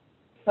Network.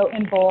 So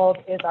in bold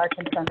is our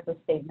consensus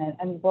statement,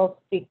 and we'll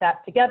speak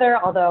that together.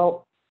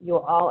 Although you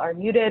all are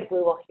muted, we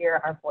will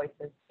hear our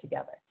voices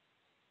together.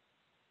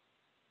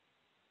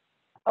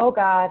 Oh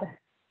God,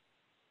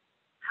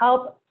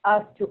 help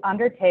us to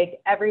undertake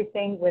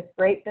everything with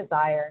great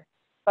desire,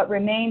 but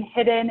remain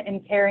hidden in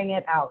carrying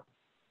it out.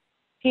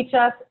 Teach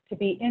us to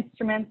be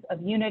instruments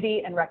of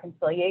unity and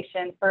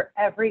reconciliation for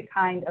every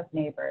kind of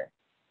neighbor.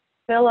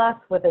 Fill us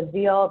with a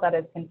zeal that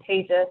is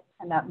contagious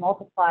and that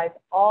multiplies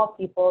all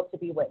people to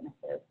be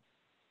witnesses.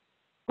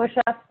 Push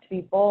us to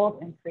be bold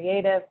and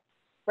creative,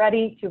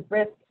 ready to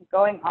risk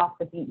going off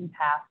the beaten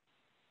path,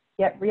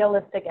 yet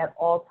realistic at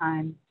all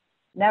times,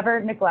 never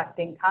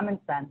neglecting common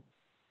sense.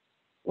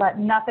 Let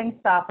nothing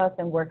stop us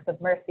in works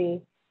of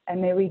mercy, and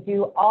may we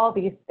do all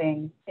these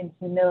things in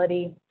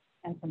humility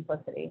and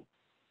simplicity.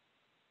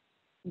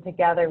 And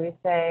together we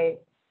say,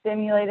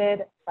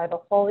 stimulated by the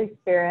Holy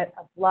Spirit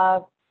of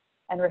love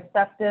and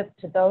receptive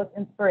to those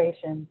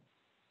inspirations,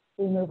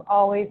 we move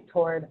always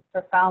toward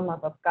profound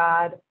love of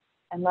God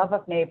and love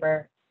of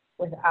neighbor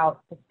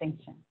without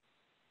distinction.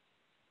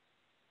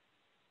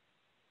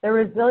 The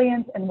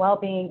resilience and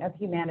well-being of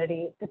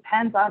humanity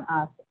depends on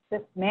us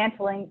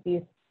dismantling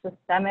these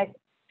systemic,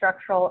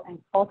 structural, and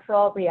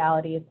cultural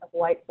realities of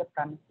white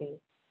supremacy,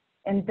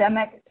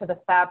 endemic to the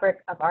fabric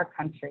of our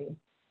country.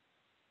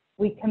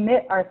 We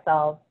commit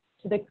ourselves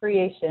to the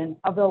creation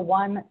of the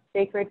one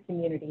sacred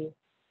community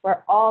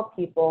where all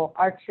people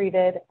are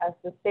treated as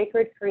the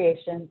sacred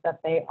creations that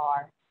they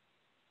are.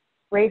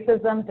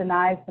 Racism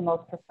denies the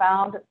most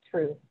profound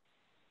truth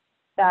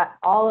that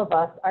all of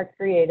us are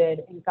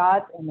created in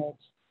God's image,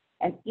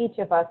 and each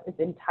of us is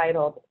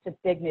entitled to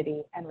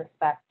dignity and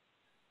respect.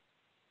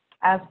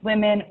 As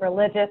women,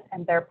 religious,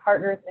 and their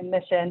partners in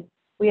mission,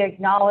 we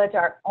acknowledge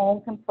our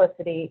own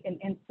complicity in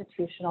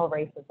institutional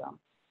racism.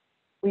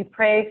 We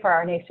pray for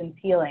our nation's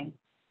healing,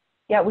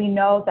 yet we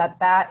know that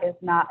that is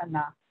not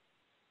enough.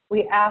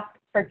 We ask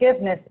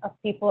forgiveness of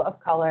people of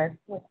color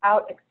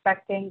without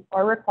expecting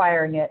or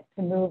requiring it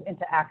to move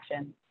into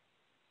action.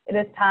 It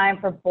is time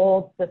for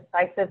bold,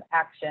 decisive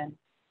action.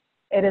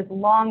 It is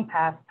long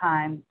past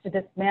time to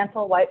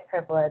dismantle white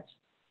privilege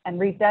and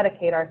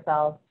rededicate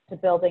ourselves to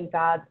building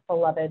God's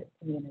beloved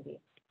community.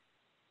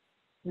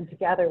 And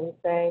together we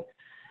say,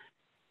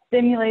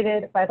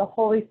 stimulated by the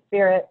Holy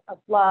Spirit of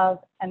love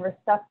and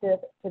receptive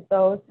to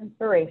those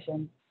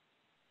inspirations,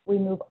 we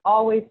move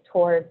always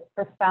towards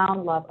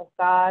profound love of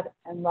God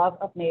and love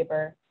of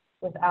neighbor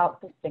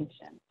without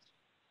distinction.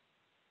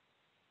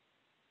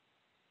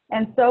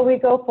 And so we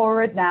go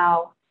forward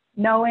now,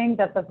 knowing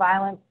that the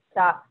violence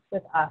stops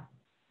with us.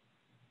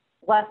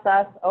 Bless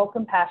us, O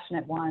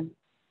compassionate one,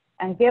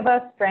 and give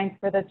us strength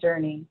for the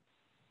journey.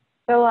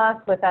 Fill us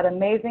with that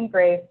amazing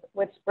grace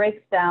which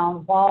breaks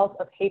down walls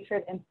of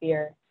hatred and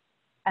fear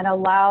and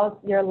allows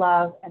your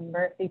love and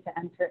mercy to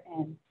enter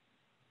in,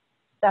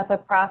 that the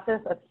process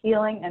of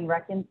healing and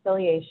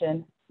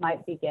reconciliation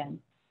might begin.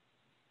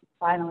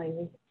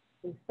 Finally,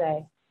 we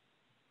say,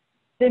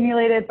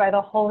 stimulated by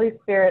the Holy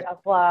Spirit of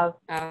love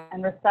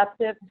and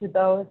receptive to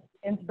those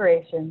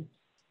inspirations,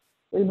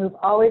 we move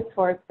always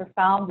towards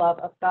profound love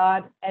of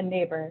God and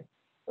neighbor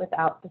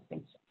without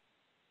distinction.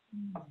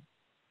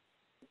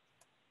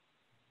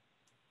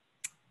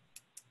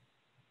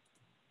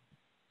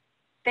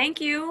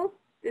 Thank you.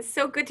 It's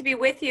so good to be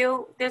with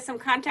you. There's some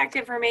contact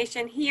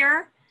information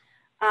here.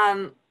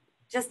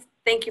 Just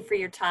thank you for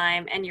your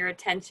time and your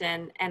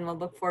attention, and we'll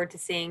look forward to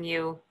seeing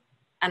you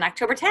on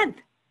October 10th.